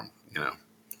perform. You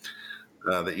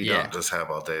know, that you don't Yeah. just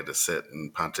have all day to sit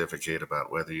and pontificate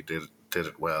about whether you did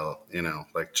it well. You know,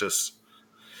 like just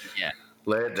Yeah.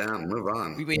 lay it down, move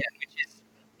on.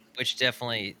 Which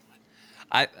definitely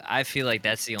I feel like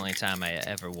that's the only time I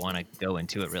ever wanna go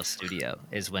into a real studio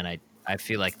is when I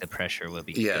feel like the pressure will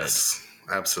be good. Yes,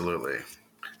 absolutely,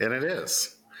 and it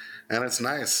is, and it's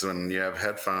nice when you have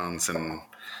headphones and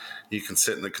you can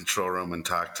sit in the control room and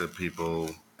talk to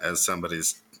people as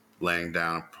somebody's laying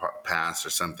down a pass or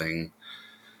something.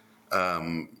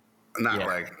 Not Yeah.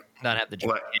 like Not have the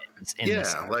drum what. kits in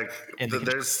this Yeah, like in the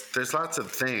control. there's lots of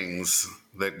things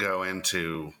that go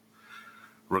into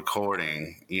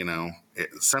recording. You know,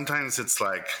 sometimes it's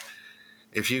like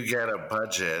if you get a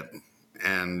budget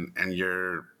and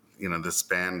you're, you know, this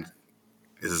band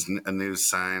is a new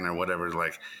sign or whatever,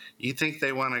 like you think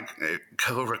they want to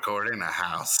go record in a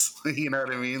house. You know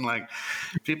what I mean? Like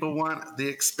people want the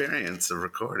experience of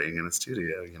recording in a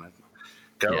studio. You know,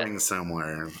 Yeah. going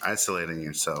somewhere, isolating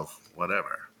yourself,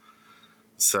 whatever.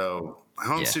 So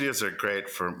home Yeah. studios are great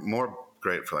for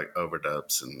like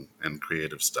overdubs and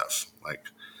creative stuff, like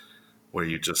where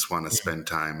you just want to Mhm. spend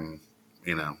time,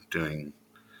 you know, doing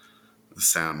the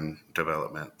sound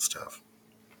development stuff.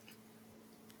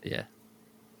 Yeah.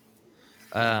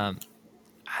 Um,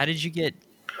 how did you get,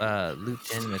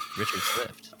 looped in with Richard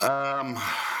Swift? Um,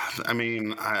 I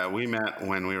mean, we met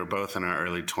when we were both in our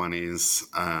early 20s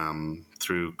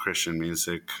through Christian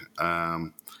music.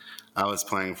 I was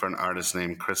playing for an artist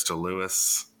named Crystal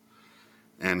Lewis,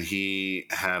 and he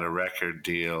had a record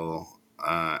deal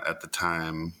at the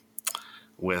time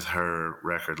with her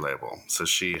record label. So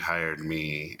she hired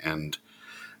me and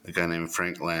a guy named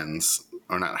Frank Lenz,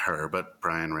 or not her, but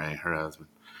Brian Ray, her husband,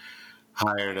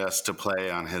 hired us to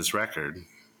play on his record.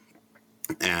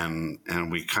 And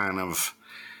we kind of,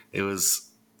 it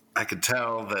was, I could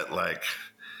tell that, like,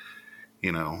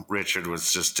 you know, Richard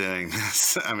was just doing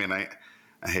this. I mean, I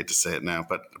hate to say it now,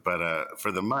 but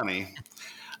for the money,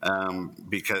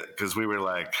 because we were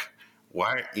like,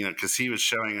 why, you know, because he was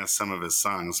showing us some of his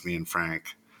songs, me and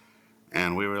Frank,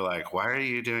 and we were like, why are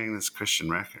you doing this Christian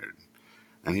record?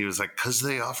 And he was like, because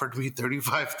they offered me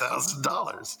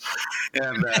 $35,000.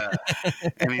 And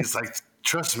and he's like,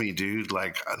 trust me, dude.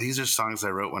 Like these are songs I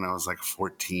wrote when I was like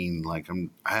 14. Like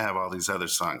I have all these other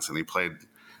songs. And he played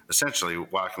essentially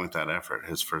Walking with That Effort,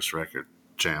 his first record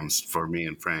jams for me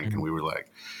and Frank. And Mhm. we were like,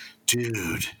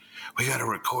 dude, we got to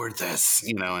record this,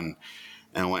 you know,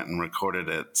 and went and recorded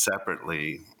it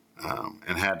separately.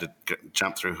 And had to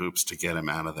jump through hoops to get him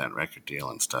out of that record deal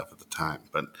and stuff at the time.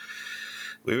 But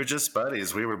we were just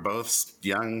buddies. We were both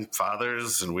young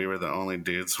fathers, and we were the only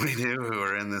dudes we knew who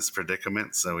were in this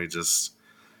predicament. So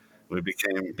we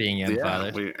became, Being young yeah,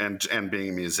 fathers. and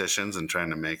being musicians and trying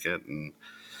to make it. And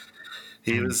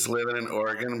he Mhm. was living in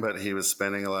Oregon, but he was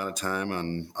spending a lot of time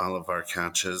on all of our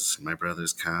couches, my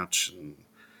brother's couch, and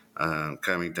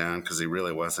coming down because he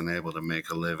really wasn't able to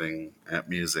make a living at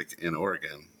music in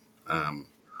Oregon. Um,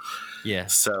 Yeah.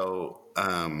 so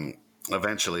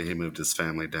eventually he moved his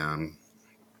family down,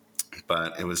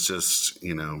 but it was just,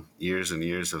 you know, years and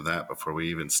years of that before we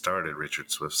even started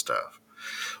Richard Swift stuff.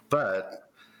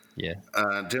 But Yeah.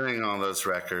 doing all those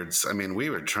records, I mean, we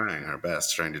were trying our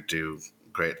best, trying to do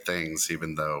great things,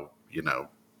 even though, you know,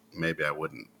 maybe I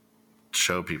wouldn't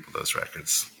show people those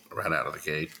records right out of the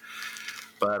gate.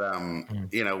 But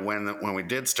Mhm. you know, when we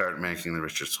did start making the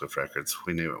Richard Swift records,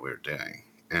 we knew what we were doing,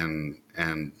 and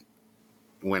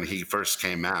when he first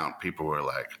came out, people were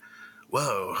like,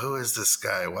 whoa, who is this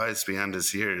guy? Why is beyond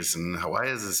his years? And why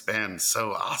is this band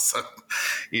so awesome?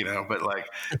 You know, but like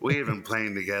we had been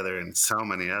playing together in so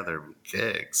many other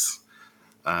gigs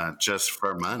just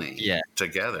for money Yeah.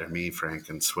 together, me, Frank,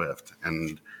 and Swift.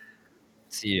 And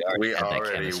So you already we had that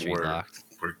already chemistry locked.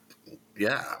 were,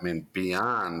 yeah, I mean,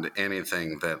 beyond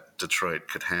anything that Detroit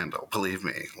could handle, believe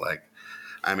me. Like,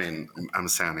 I mean, I'm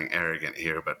sounding arrogant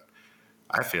here, but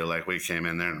I feel like we came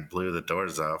in there and blew the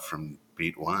doors off from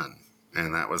beat one.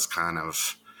 And that was kind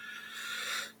of,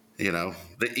 you know,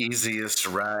 the easiest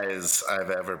rise I've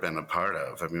ever been a part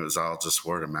of. I mean, it was all just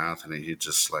word of mouth, and he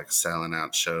just like selling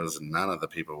out shows, and none of the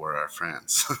people were our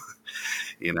friends,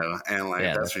 you know. And like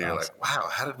Yeah, that's that's when you're awesome. like, wow,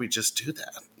 how did we just do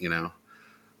that, you know?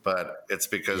 but it's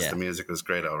because the Yeah. music was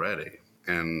great already.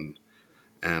 And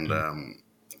Mm.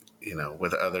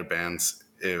 with other bands,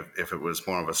 if it was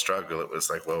more of a struggle, it was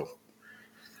like, well,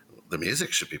 the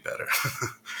music should be better.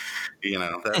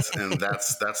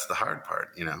 That's the hard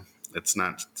part. It's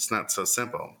not so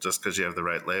simple. Just because you have the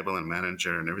right label and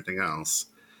manager and everything else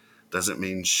doesn't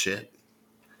mean shit.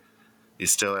 You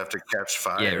still have to catch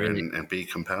Yeah, fire really. and be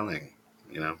compelling.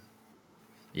 You know.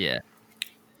 Yeah.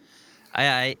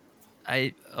 I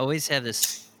I always have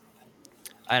this.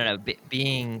 I don't know.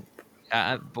 Being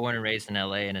I'm born and raised in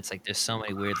LA, and it's like there's so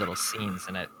many weird little scenes,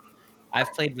 and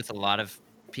I've played with a lot of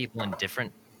people in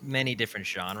many different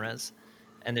genres,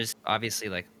 and there's obviously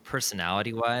like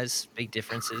personality wise big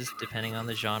differences depending on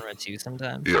the genre too.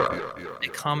 Sometimes a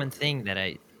common thing that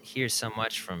I hear so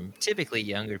much from typically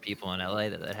younger people in LA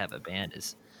that have a band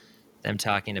is them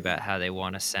talking about how they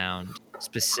want to sound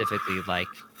specifically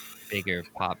like bigger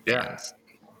pop Yeah. bands.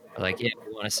 Or like, yeah,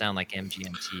 we want to sound like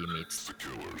MGMT meets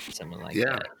something like Yeah.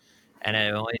 that. And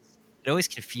it always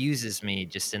confuses me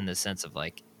just in the sense of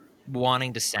like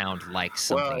wanting to sound like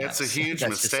Well, something it's a else. huge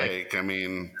That's just like mistake. I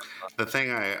mean, the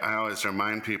thing I always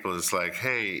remind people is like,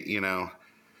 hey,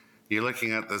 you're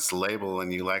looking at this label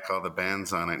and you like all the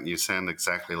bands on it and you sound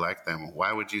exactly like them.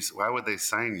 Why would they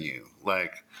sign you?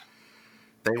 Like,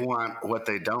 they want what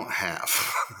they don't have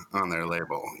on their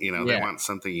label. They yeah. want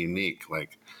something unique.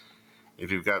 Like,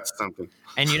 if you've got something,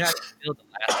 And you're not gonna build a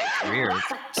lasting career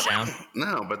sound.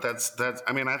 no, but that's.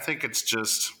 I mean, I think it's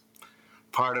just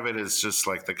part of it is just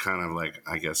like the kind of like,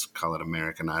 I guess, call it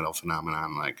American Idol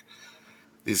phenomenon. Like,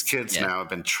 these kids Yeah. now have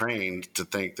been trained to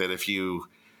think that if you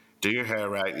do your hair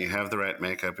right and you have the right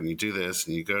makeup and you do this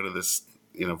and you go to this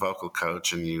vocal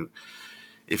coach and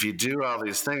if you do all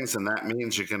these things, then that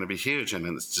means you're going to be huge, and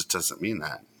it just doesn't mean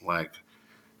that. Like,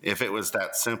 if it was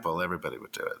that simple, everybody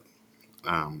would do it.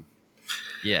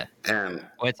 Yeah. And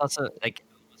Well, it's also like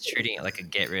almost treating it like a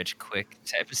get rich quick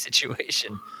type of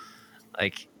situation.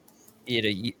 Like,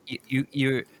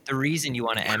 you're the reason you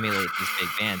want to emulate these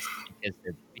big bands is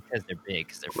because they're big,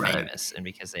 because they're right, famous, and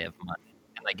because they have money.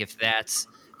 And like if that's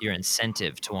your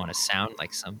incentive to want to sound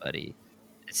like somebody,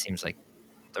 it seems like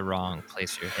the wrong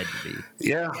place for your head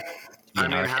yeah. to be I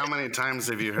an mean, how artist. many times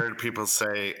have you heard people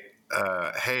say,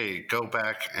 "Hey, go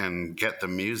back and get the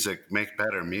music, make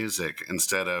better music,"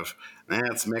 instead of,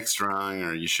 it's mixed wrong,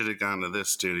 or you should have gone to this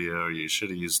studio, or you should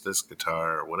have used this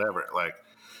guitar, or whatever. Like,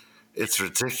 it's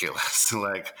ridiculous.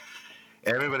 Like,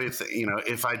 everybody,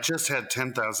 if I just had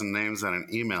 10,000 names on an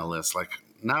email list, like,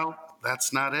 no,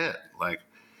 that's not it. Like,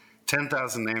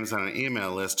 10,000 names on an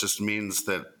email list just means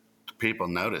that people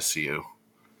notice you,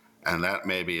 and that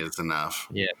maybe is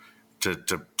enough Yeah, to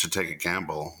take a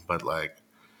gamble. But, like,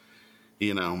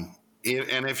 you know,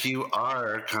 and if you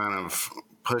are kind of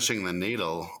pushing the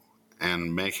needle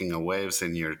and making a waves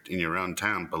in your own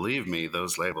town, believe me,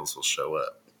 those labels will show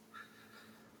up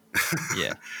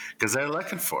yeah, because they're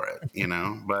looking for it.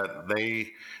 But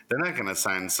they're not going to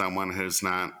sign someone who's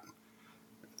not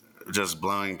just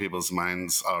blowing people's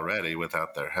minds already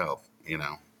without their help.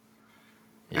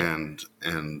 yeah, And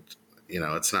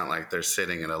it's not like they're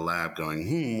sitting in a lab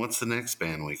going, what's the next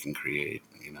band we can create.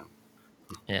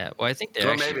 yeah. Well, I think they're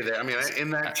Well, actually maybe pretty I mean,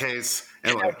 in decent. that case,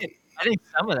 and I look, think I think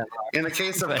some of them in the are,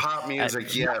 case of but pop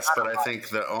music, yes, not but a I lot. think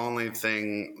the only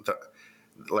thing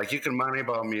like, you can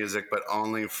moneyball music, but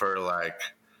only for like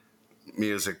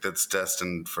music that's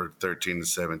destined for 13 to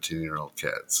 17-year-old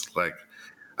kids. Like,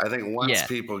 I think once Yeah,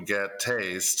 people get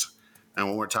taste, and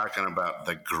when we're talking about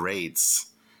the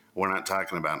greats, we're not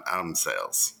talking about album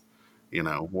sales.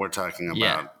 We're talking yeah,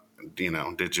 about,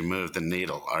 did you move the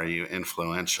needle? Are you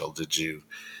influential? Did you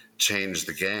change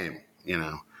the game?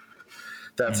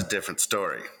 That's a mm, different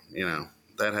story.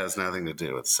 That has nothing to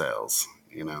do with sales.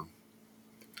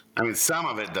 I mean, some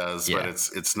of it does, but yeah,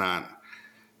 it's not.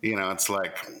 It's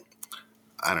like,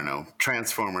 I don't know.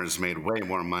 Transformers made way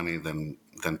more money than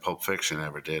Pulp Fiction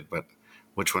ever did, but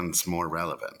which one's more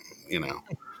relevant? You know.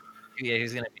 yeah.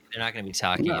 Who's gonna be? They're not gonna be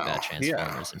talking No, about yeah,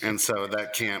 Transformers in and 50 so years.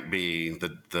 that can't be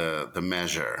the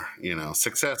measure.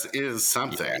 Success is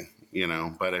Yeah, something.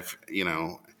 But if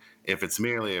it's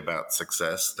merely about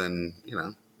success, then you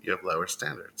have lower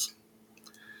standards.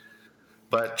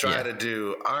 But try yeah, to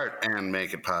do art and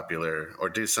make it popular, or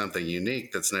do something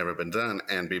unique that's never been done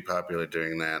and be popular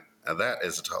doing that. That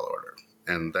is a tall order,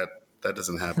 and that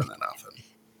doesn't happen that often.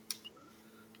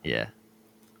 yeah.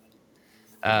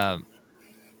 Um,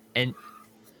 and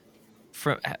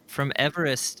from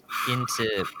Everest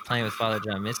into playing with Father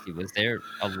John Misty, was there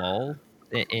a lull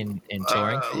in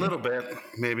touring A for you? little bit,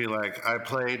 maybe. Like, I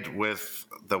played with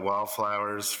the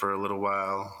Wallflowers for a little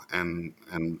while, and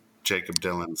Jacob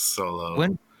Dylan's solo.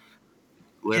 When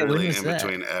Yeah, when literally was in that?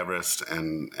 between Everest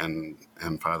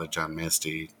and Father John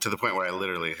Misty, to the point where I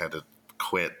literally had to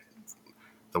quit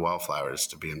the Wallflowers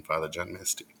to be in Father John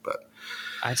Misty. But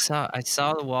I saw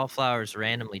the Wallflowers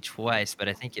randomly twice, but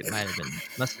I think it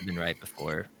must have been right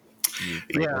before you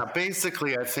played with. yeah,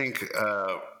 basically, I think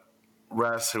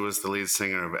Russ, who was the lead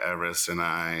singer of Everest, and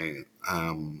I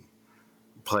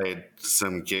played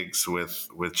some gigs with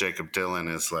Jacob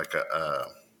Dylan as like a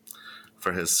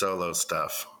for his solo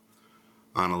stuff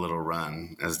on a little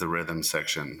run as the rhythm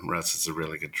section. Russ is a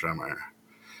really good drummer.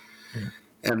 Mm.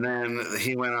 And then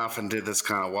he went off and did this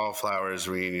kind of Wallflowers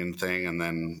reunion thing. And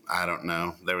then, I don't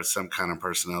know, there was some kind of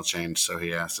personnel change. So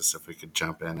he asked us if we could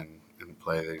jump in and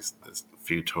play these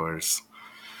few tours.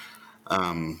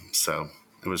 So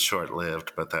it was short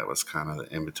lived, but that was kind of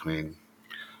the in between.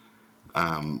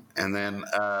 And then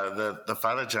the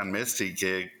Father John Misty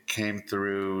gig came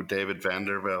through David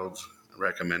Vanderveld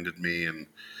recommended me, and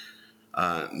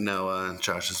Noah,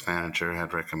 Josh's manager,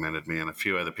 had recommended me, and a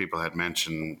few other people had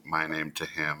mentioned my name to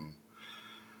him.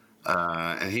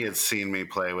 And he had seen me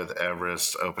play with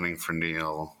Everest opening for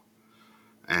Neil,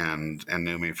 and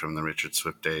knew me from the Richard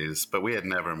Swift days, but we had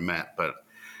never met. But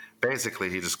basically,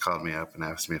 he just called me up and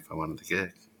asked me if I wanted the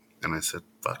gig, and I said,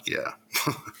 "Fuck yeah!"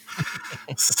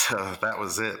 So that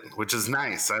was it, which is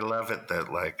nice. I love it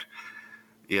that, like,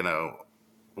 you know,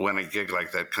 when a gig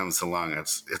like that comes along,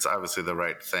 it's obviously the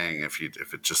right thing if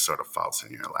it just sort of falls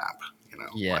in your lap, you know.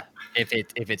 Yeah, Like,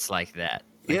 if it's like that,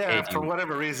 like, hey, yeah, do for you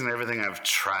whatever reason, everything I've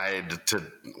tried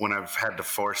to, when I've had to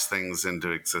force things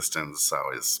into existence, it's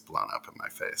always blown up in my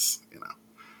face, you know.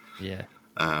 yeah.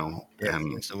 Yeah, it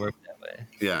And seems to work that way.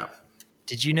 yeah,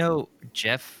 Did you know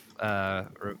Jeff,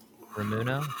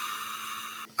 Ramuno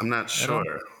I'm not at all?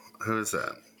 sure who is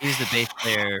that. He was the bass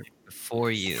player before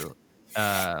you,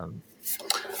 um,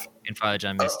 in Father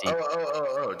John Misty.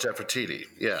 Jeff Ratiti.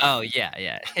 Yeah, Oh, yeah,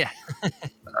 yeah, yeah.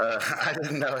 I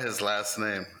didn't know his last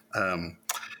name.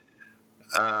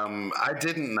 I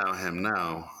didn't know him.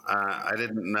 No, I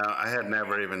didn't know. I had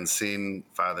never even seen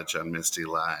Father John Misty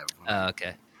live when I Oh,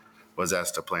 okay. was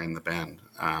asked to play in the band.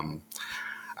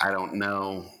 I don't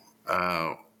know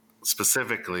uh,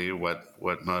 specifically what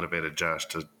motivated Josh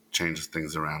to change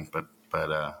things around, but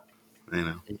you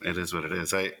know, it is what it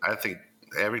is. I think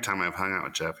every time I've hung out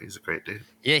with Jeff, he's a great dude.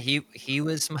 Yeah, he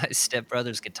was my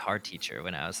stepbrother's guitar teacher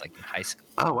when I was, like, in high school,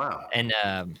 Oh wow, and,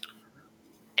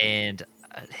 and,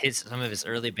 his some of his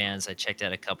early bands I checked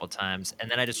out a couple times, and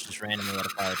then I just was randomly at a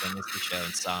Father John Misty show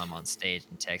and saw him on stage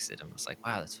and texted him, was like,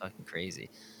 "Wow, that's fucking crazy."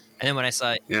 And then when I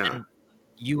saw yeah, and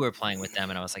you were playing with them,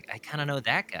 and I was like, "I kinda know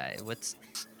that guy. What's"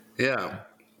 yeah.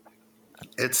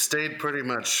 It's stayed pretty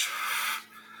much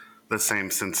the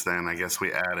same since then. I guess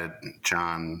we added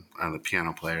John, the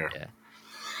piano player, yeah.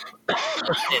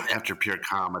 after pure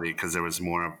comedy because there was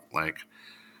more of like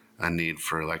a need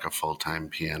for like a full time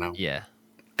piano, Yeah,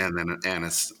 and then and a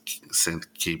synth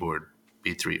keyboard,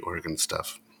 B3 organ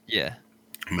stuff, yeah.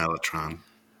 Mellotron.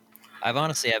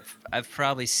 I've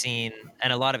probably seen,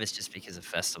 and a lot of it's just because of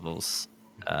festivals,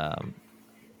 um,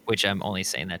 which I'm only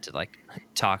saying that to, like,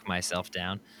 talk myself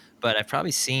down, but I've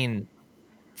probably seen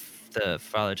the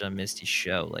Father John Misty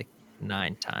show, like,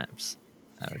 9 times,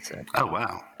 I would say. Oh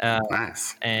wow, Uh,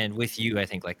 nice, and with you, I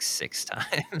think, like, 6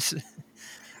 times.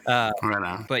 Uh, right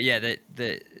on. but yeah, the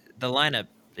lineup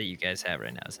that you guys have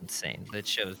right now is insane. That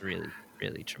show is really,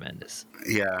 really tremendous.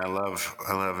 Yeah, I love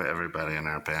everybody in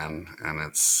our band, and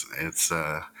it's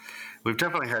we've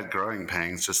definitely had growing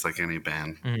pains, just like any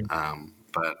band. Mhm.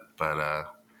 But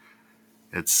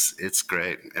it's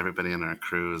great. Everybody in our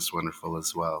crew is wonderful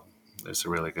as well. There's a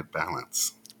really good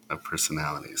balance of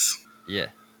personalities. Yeah,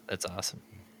 that's awesome.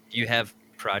 Do you have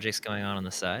projects going on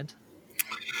the side?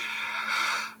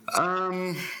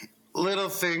 Um, Little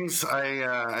things.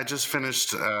 I just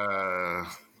finished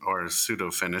or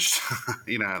pseudo finished.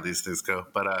 You know how these things go.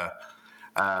 But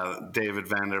David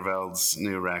Vanderveld's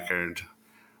new record,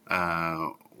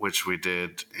 which we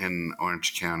did in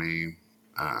Orange County,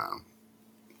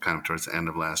 kind of towards the end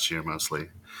of last year, mostly.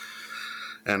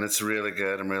 And it's really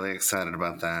good. I'm really excited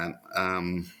about that.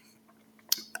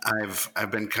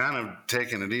 I've been kind of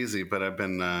taking it easy, but I've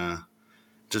been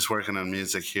just working on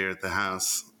music here at the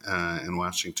house in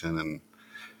Washington, and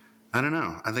I don't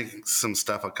know. I think some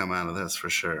stuff will come out of this for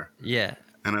sure. Yeah.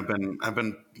 And I've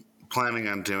been planning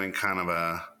on doing kind of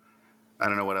a, I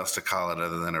don't know what else to call it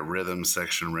other than a rhythm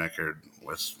section record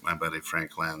with my buddy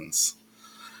Frank Lenz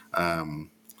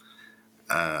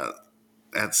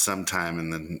at some time in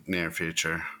the near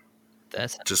future.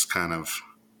 That's Just kind of,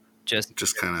 just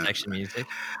just kind of. section music.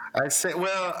 I say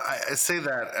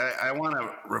that I want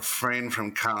to refrain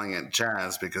from calling it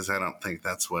jazz because I don't think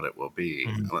that's what it will be.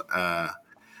 Mhm.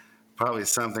 probably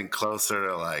something closer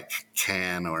to like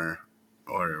Can or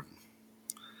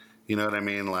you know what I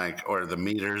mean, like, or the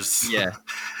Meters. Yeah.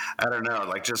 I don't know,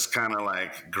 like just kind of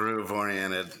like groove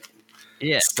oriented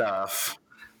Yeah. stuff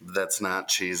that's not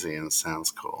cheesy and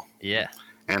sounds cool Yeah.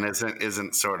 and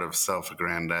isn't sort of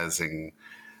self-aggrandizing.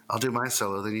 I'll do my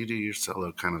solo, then you do your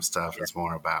solo kind of stuff. Yeah. It's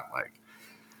more about like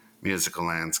musical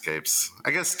landscapes.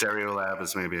 I guess Stereolab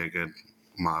is maybe a good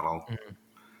model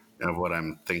Mhm. of what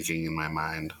I'm thinking in my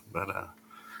mind, but I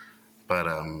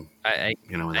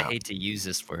you know, I without. hate to use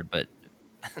this word, but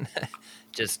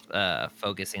just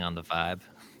focusing on the vibe.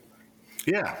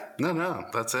 Yeah, no,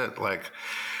 that's it. Like,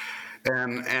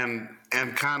 and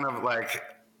kind of like,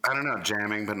 I don't know,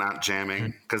 jamming but not Mhm.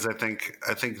 jamming, because I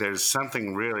think there's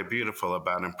something really beautiful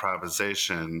about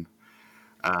improvisation,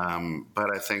 but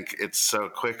I think it so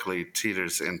quickly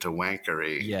teeters into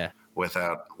wankery Yeah.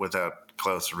 without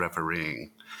close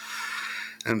refereeing.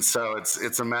 And so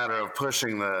it's a matter of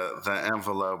pushing the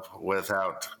envelope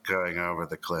without going over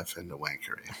the cliff into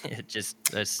wankery. Just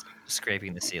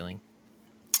scraping the ceiling.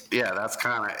 Yeah, that's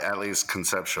kind of, at least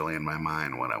conceptually in my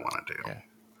mind, what I want to do.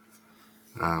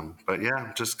 Yeah. But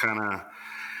yeah, just kind of,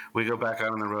 we go back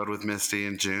out on the road with Misty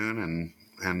in June,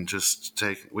 and just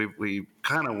take, we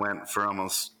kind of went for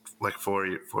almost like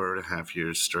 4.5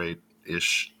 years straight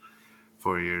ish,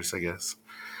 4 years I guess,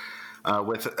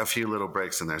 with a few little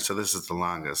breaks in there. So this is the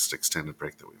longest extended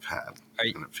break that we've had, Are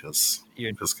you and it feels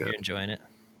you're, feels you're good. enjoying it?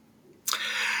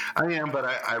 I am, but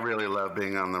I really love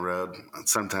being on the road.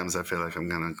 Sometimes I feel like I'm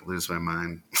going to lose my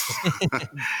mind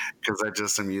because I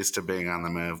just am used to being on the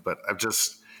move. But I've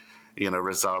just,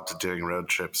 resolved to doing road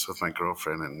trips with my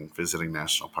girlfriend and visiting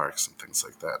national parks and things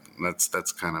like that. And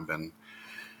that's kind of been,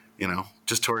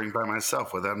 just touring by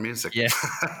myself without music, Yeah.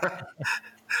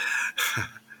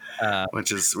 Uh,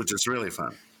 which is really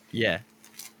fun. yeah.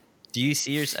 Do you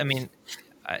see yourself? I mean,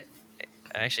 I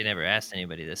I actually never asked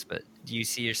anybody this, but do you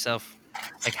see yourself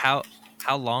like how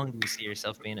long do you see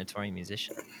yourself being a touring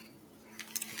musician?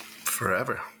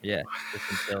 Forever. Yeah,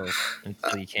 just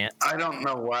until you can't. I don't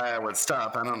know why I would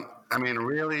stop. I mean,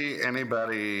 really,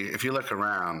 anybody, if you look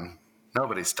around,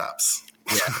 nobody stops.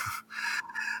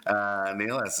 Yeah.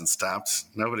 Neil hasn't stopped.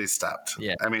 Nobody stopped.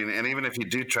 Yeah. I mean, and even if you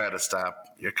do try to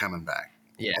stop, you're coming back.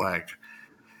 Yeah. Like,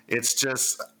 it's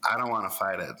just, I don't want to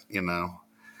fight it.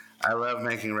 I love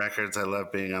making records. I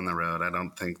love being on the road. I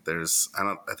think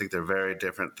they're very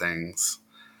different things.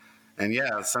 And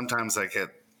yeah, sometimes I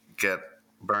get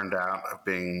burned out of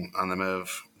being on the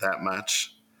move that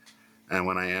much. And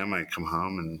when I am, I come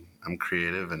home and I'm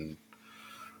creative and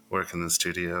work in the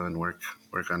studio and work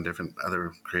on different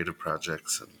other creative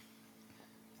projects, and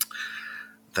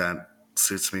that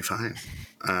suits me fine.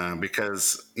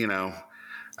 Because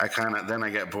I kind of then I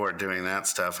get bored doing that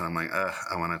stuff, and I'm like,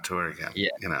 I want to tour again. Yeah.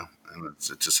 And it's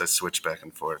just I switch back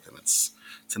and forth, and it's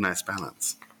a nice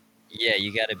balance. Yeah,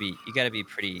 you gotta be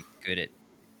pretty good at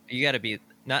you gotta be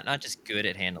not just good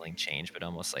at handling change, but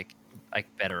almost like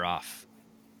better off.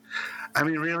 I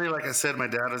mean, really, like I said, my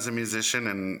dad was a musician,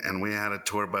 and we had a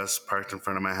tour bus parked in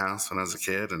front of my house when I was a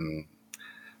kid, and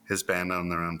his band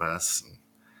owned their own bus. And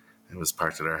it was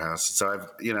parked at our house. So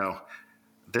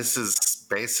this is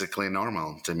basically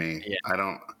normal to me. Yeah. I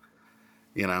don't,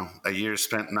 a year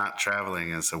spent not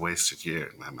traveling is a wasted year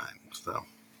in my mind. So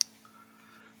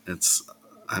it's,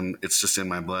 it's just in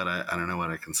my blood. I don't know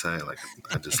what I can say. Like,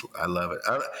 I love it.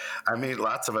 I meet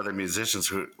lots of other musicians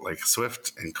who, like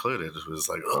Swift included, who's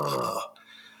like, oh,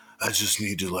 I just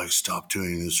need to like stop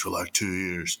doing this for like 2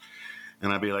 years.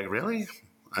 And I'd be like, really?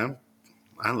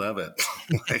 I love it.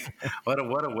 Like, what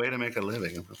a way to make a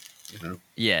living, you know?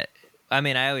 Yeah. I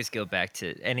mean, I always go back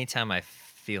to anytime I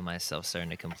feel myself starting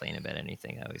to complain about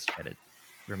anything, I always try to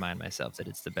remind myself that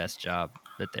it's the best job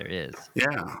that there is.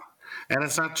 Yeah. And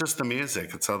it's not just the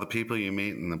music, it's all the people you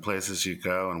meet and the places you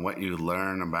go and what you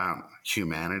learn about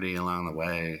humanity along the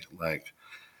way. Like,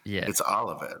 Yeah. it's all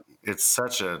of it. It's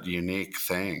such a unique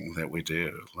thing that we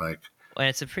do. Like, And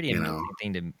it's a pretty you know, amazing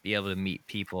thing to be able to meet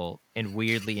people in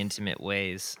weirdly intimate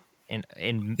ways in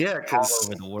yeah, all because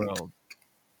over the world.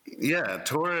 yeah,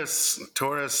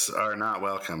 tourists are not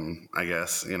welcome. I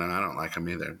guess I don't like them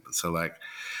either. So like,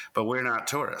 but we're not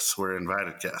tourists. We're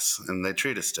invited guests, and they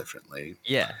treat us differently.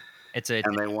 Yeah. It's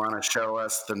And they want to show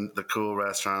us the cool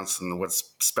restaurants and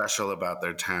what's special about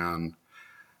their town.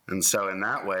 And so in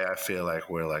that way, I feel like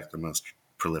we're like the most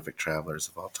prolific travelers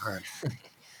of all time.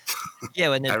 yeah,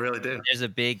 when I really do. there's a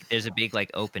big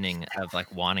like opening of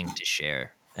like wanting to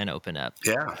share and open up.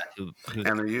 Yeah. Who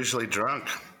And they're usually drunk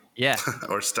yeah.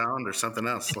 or stoned or something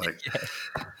else. Like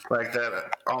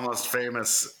that almost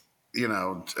famous,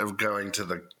 of going to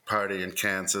the party in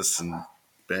Kansas and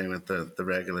bang with the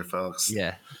regular folks,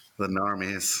 Yeah. the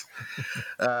normies.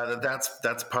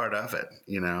 That's part of it,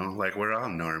 like we're all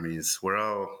normies.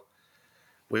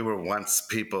 We were once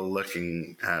people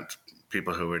looking at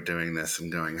people who were doing this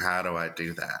and going, how do I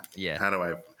do that? Yeah. How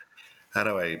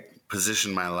do I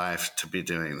position my life to be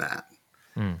doing that?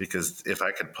 Mm. Because if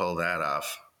I could pull that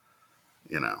off,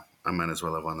 I might as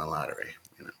well have won the lottery.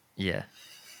 Yeah.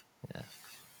 Yeah.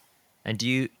 And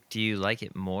do you like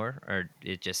it more, or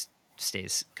it just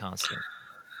stays constant?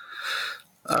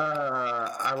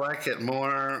 I like it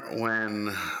more when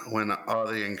all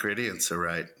the ingredients are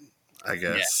right. I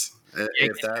Yeah. guess Yeah,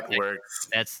 if that works,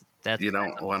 that's you that's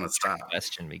don't a want to whole trick stop.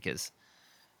 question, because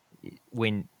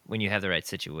when you have the right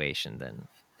situation, then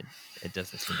it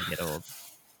doesn't seem to get old.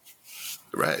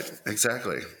 Right,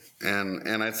 exactly.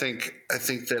 And I think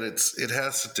that it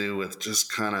has to do with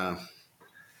just kind of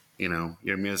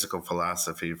your musical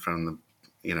philosophy from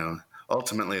the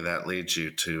ultimately that leads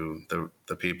you to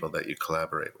the people that you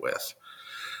collaborate with.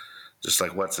 Just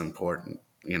like what's important,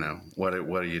 what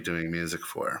are you doing music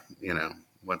for?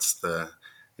 What's the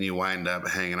and you wind up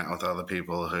hanging out with all the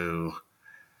people who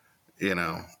you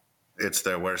know it's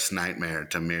their worst nightmare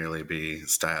to merely be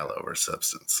style over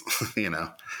substance.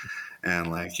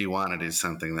 And like you want to do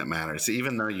something that matters,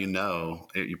 even though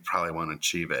you probably want to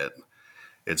achieve it.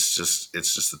 It's just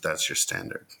that that's your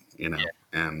standard,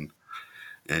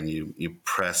 and you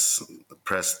press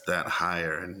that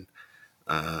higher and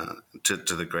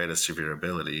to the greatest of your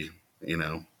ability, you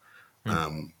know.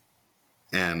 Hmm.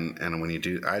 And when you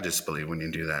do, I just believe when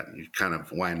you do that, you kind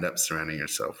of wind up surrounding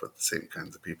yourself with the same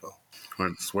kinds of people. Well,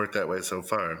 it's worked that way so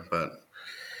far, but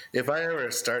if I ever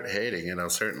start hating it, I'll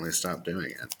certainly stop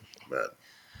doing it. But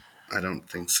I don't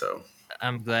think so.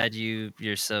 I'm glad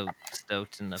you're so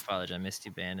stoked in the Father I Missed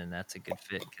You band, and that's a good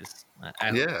fit, because I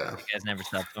hope Yeah. you guys never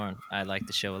stop touring. I like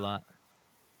the show a lot.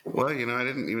 Well, I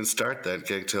didn't even start that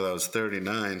gig till I was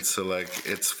 39. So, like,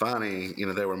 it's funny.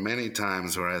 There were many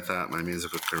times where I thought my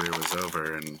musical career was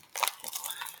over, and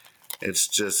it's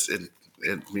just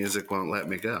music won't let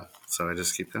me go. So I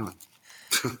just keep going.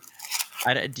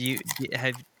 Do you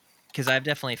have, because I've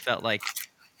definitely felt like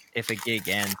if a gig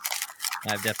ends,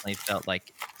 I've definitely felt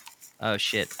like, oh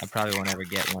shit, I probably won't ever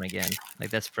get one again. Like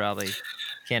that's probably,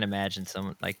 can't imagine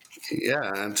someone like,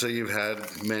 Yeah, until you've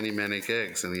had many, many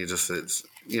gigs, and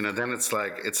then it's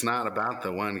like it's not about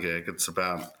the one gig; it's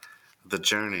about the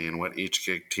journey and what each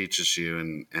gig teaches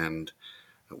you, and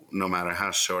no matter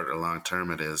how short or long term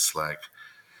it is, like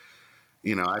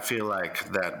I feel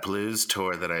like that blues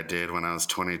tour that I did when I was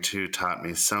 22 taught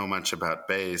me so much about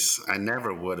bass. I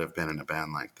never would have been in a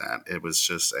band like that. It was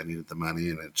just I needed the money,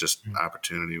 and it just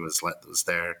opportunity was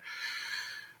there.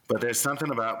 But there's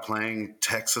something about playing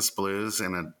Texas blues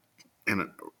in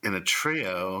a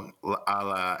trio, a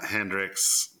la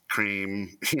Hendrix,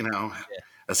 Cream, yeah,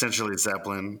 essentially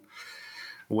Zeppelin,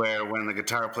 where when the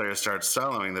guitar player starts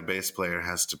soloing, the bass player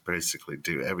has to basically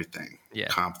do everything, yeah,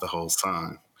 comp the whole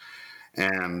song,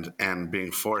 and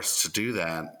being forced to do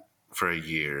that for a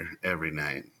year every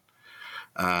night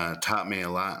taught me a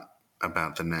lot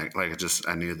about the neck. Like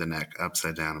I knew the neck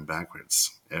upside down and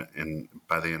backwards, and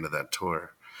by the end of that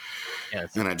tour. yeah.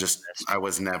 That's And that's I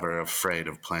was never afraid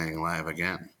of playing live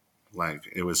again. Like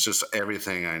it was just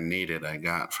everything I needed I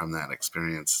got from that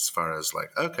experience, as far as like,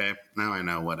 okay, now I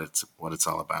know what it's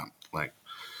all about. Like,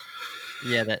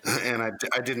 yeah, that and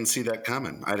I didn't see that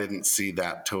coming. I didn't see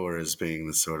that tour as being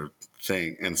the sort of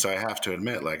thing. And so I have to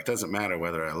admit, like, it doesn't matter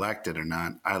whether I liked it or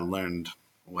not. I learned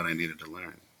what I needed to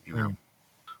learn, mm,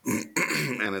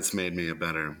 and it's made me a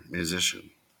better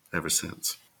musician ever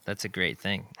since. that's a great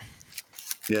thing.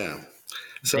 Yeah.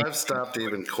 So Thank I've you. stopped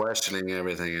even questioning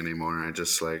everything anymore. I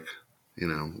just like,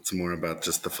 it's more about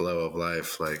just the flow of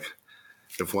life. Like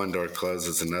if one door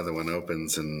closes, another one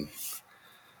opens. And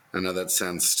I know that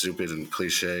sounds stupid and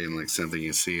cliche and like something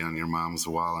you see on your mom's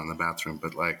wall in the bathroom,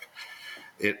 but like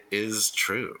it is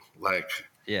true. Like,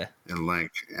 Yeah,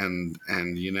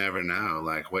 and you never know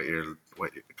like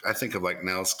I think of like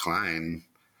Nels Klein.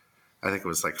 I think it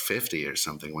was like 50 or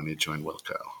something when he joined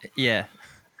Wilco, yeah.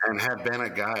 and had been a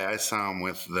guy. I saw him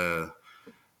with the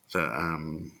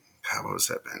God, what was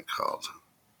that band called?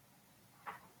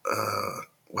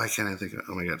 Why can't I think of?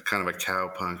 Oh my god, kind of a cow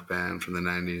punk band from the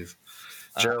 '90s.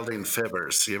 Uh, Geraldine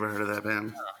Fibbers. You ever heard of that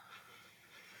band?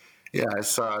 Yeah, I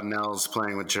saw Nels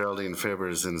playing with Geraldine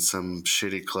Fibbers in some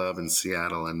shitty club in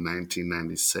Seattle in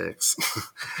 1996.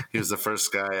 He was the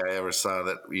first guy I ever saw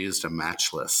that used a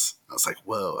matchless. I was like,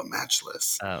 whoa, a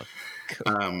matchless. oh,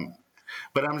 cool.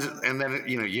 But and then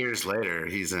years later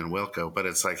he's in Wilco, but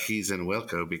it's like he's in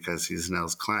Wilco because he's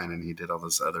Nels Klein and he did all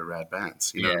those other rad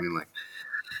bands. You know Yeah, what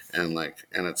I mean?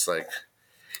 And it's like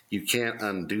you can't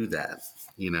undo that.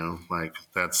 Like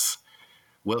that's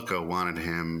Wilco wanted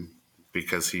him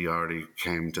because he already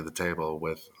came to the table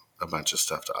with a bunch of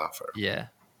stuff to offer. Yeah.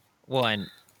 Well, and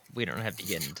we don't have to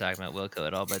get into talking about Wilco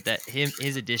at all, but that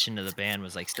his addition to the band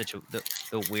was like such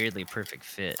the weirdly perfect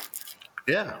fit,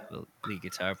 Yeah, the lead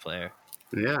guitar player.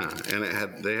 yeah,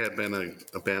 and they had been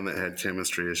a band that had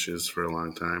chemistry issues for a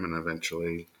long time, and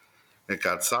eventually it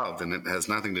got solved. And it has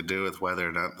nothing to do with whether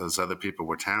or not those other people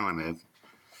were talented.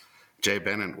 Jay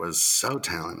Bennett was so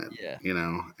talented, Yeah.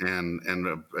 and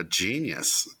a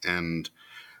genius,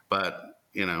 but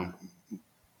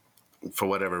for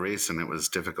whatever reason, it was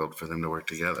difficult for them to work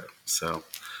together. So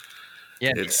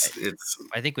Yeah, it's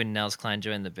I think when Nels Cline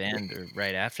joined the band, or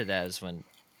right after that, is when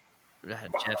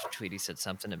Jeff Tweedy said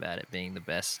something about it being the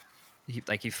best.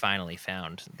 He finally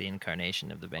found the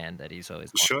incarnation of the band that he's always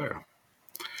wanted. sure.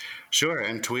 Sure,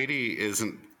 and Tweedy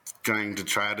isn't going to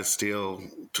try to steal,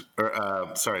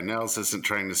 Nels isn't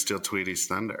trying to steal Tweedy's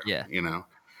thunder. Yeah.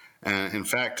 In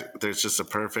fact, there's just a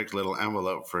perfect little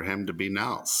envelope for him to be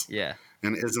Nels. Yeah.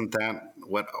 And isn't that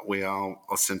what we all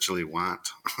essentially want?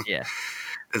 Yeah.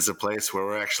 Is a place where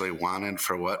we're actually wanted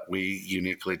for what we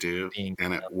uniquely do,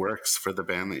 and it works for the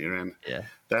band that you're in. Yeah.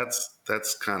 That's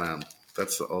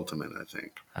the ultimate, I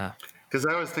think. Because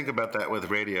I always think about that with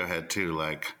Radiohead too,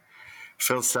 like.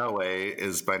 Phil Selway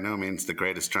is by no means the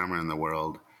greatest drummer in the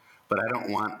world, but I don't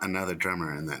want another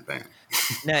drummer in that band.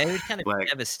 No, it would kind of Like-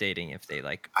 be devastating if they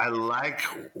I like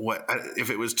if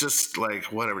it was just like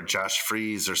whatever Josh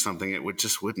Freese or something, it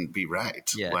wouldn't be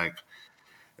right. Yeah. Like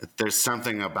there's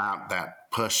something about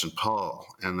that push and pull,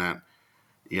 and that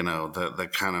the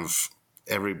kind of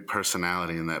every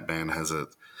personality in that band has a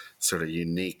sort of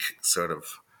unique sort of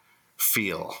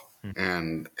feel,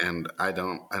 and I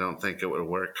don't think it would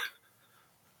work.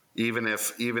 Even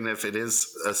if it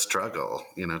is a struggle,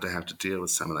 to have to deal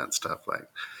with some of that stuff, like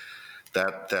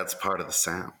that's part of the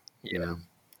sound. Yeah.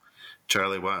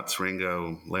 Charlie Watts,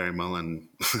 Ringo, Larry Mullen.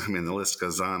 I mean, the list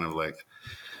goes on of like,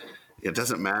 it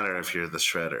doesn't matter if you're the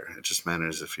shredder. It just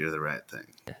matters if you're the right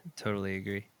thing. Yeah, totally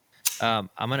agree. I'm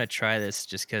gonna try this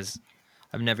just because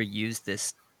I've never used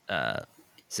this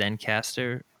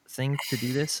Zencaster thing to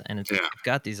do this, and Yeah. I've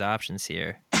got these options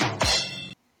here.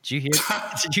 Did you hear?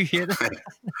 Did you hear that?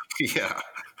 Yeah.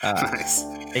 Nice.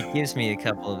 It gives me a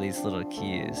couple of these little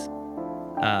cues.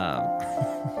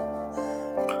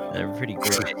 They're pretty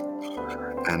great.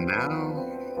 And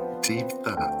now, deep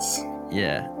thoughts.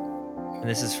 Yeah. And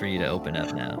this is for you to open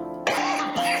up now.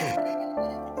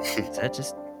 Does that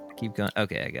just keep going?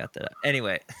 Okay, I got that.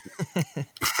 Anyway,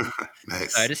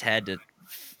 Nice. I just had to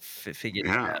figure it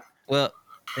Yeah. out. Well,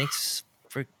 thanks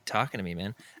for talking to me,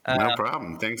 man. No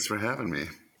problem. Thanks for having me.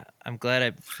 I'm glad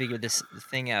I figured this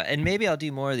thing out, and maybe I'll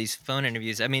do more of these phone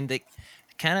interviews. I mean, the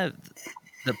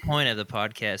point of the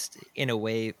podcast, in a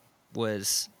way,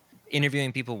 was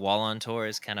interviewing people while on tour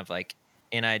is kind of like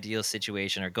an ideal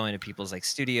situation, or going to people's like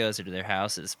studios or to their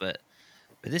houses. But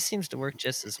this seems to work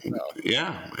just as well.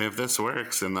 Yeah, if this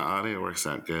works and the audio works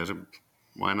out good,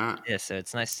 why not? Yeah, so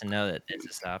it's nice to know that there's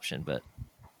this option. But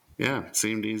Yeah, it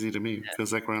seemed easy to me.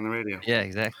 Feels like we're on the radio. yeah,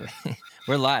 exactly.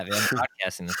 We're live. I'm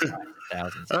broadcasting this live to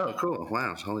thousands. Oh, cool.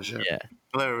 Wow. Holy shit. Yeah.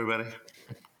 Hello, everybody.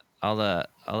 I'll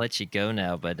let you go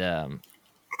now, but All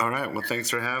right. Well, thanks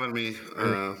for having me.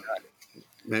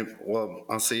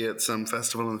 I'll see you at some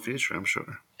festival in the future, I'm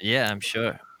sure. yeah, I'm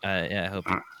sure. Yeah, I hope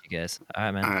you guys. All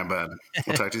right, man. All right, bud.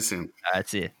 We'll talk to you soon. All right,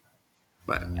 see you.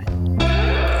 Bye.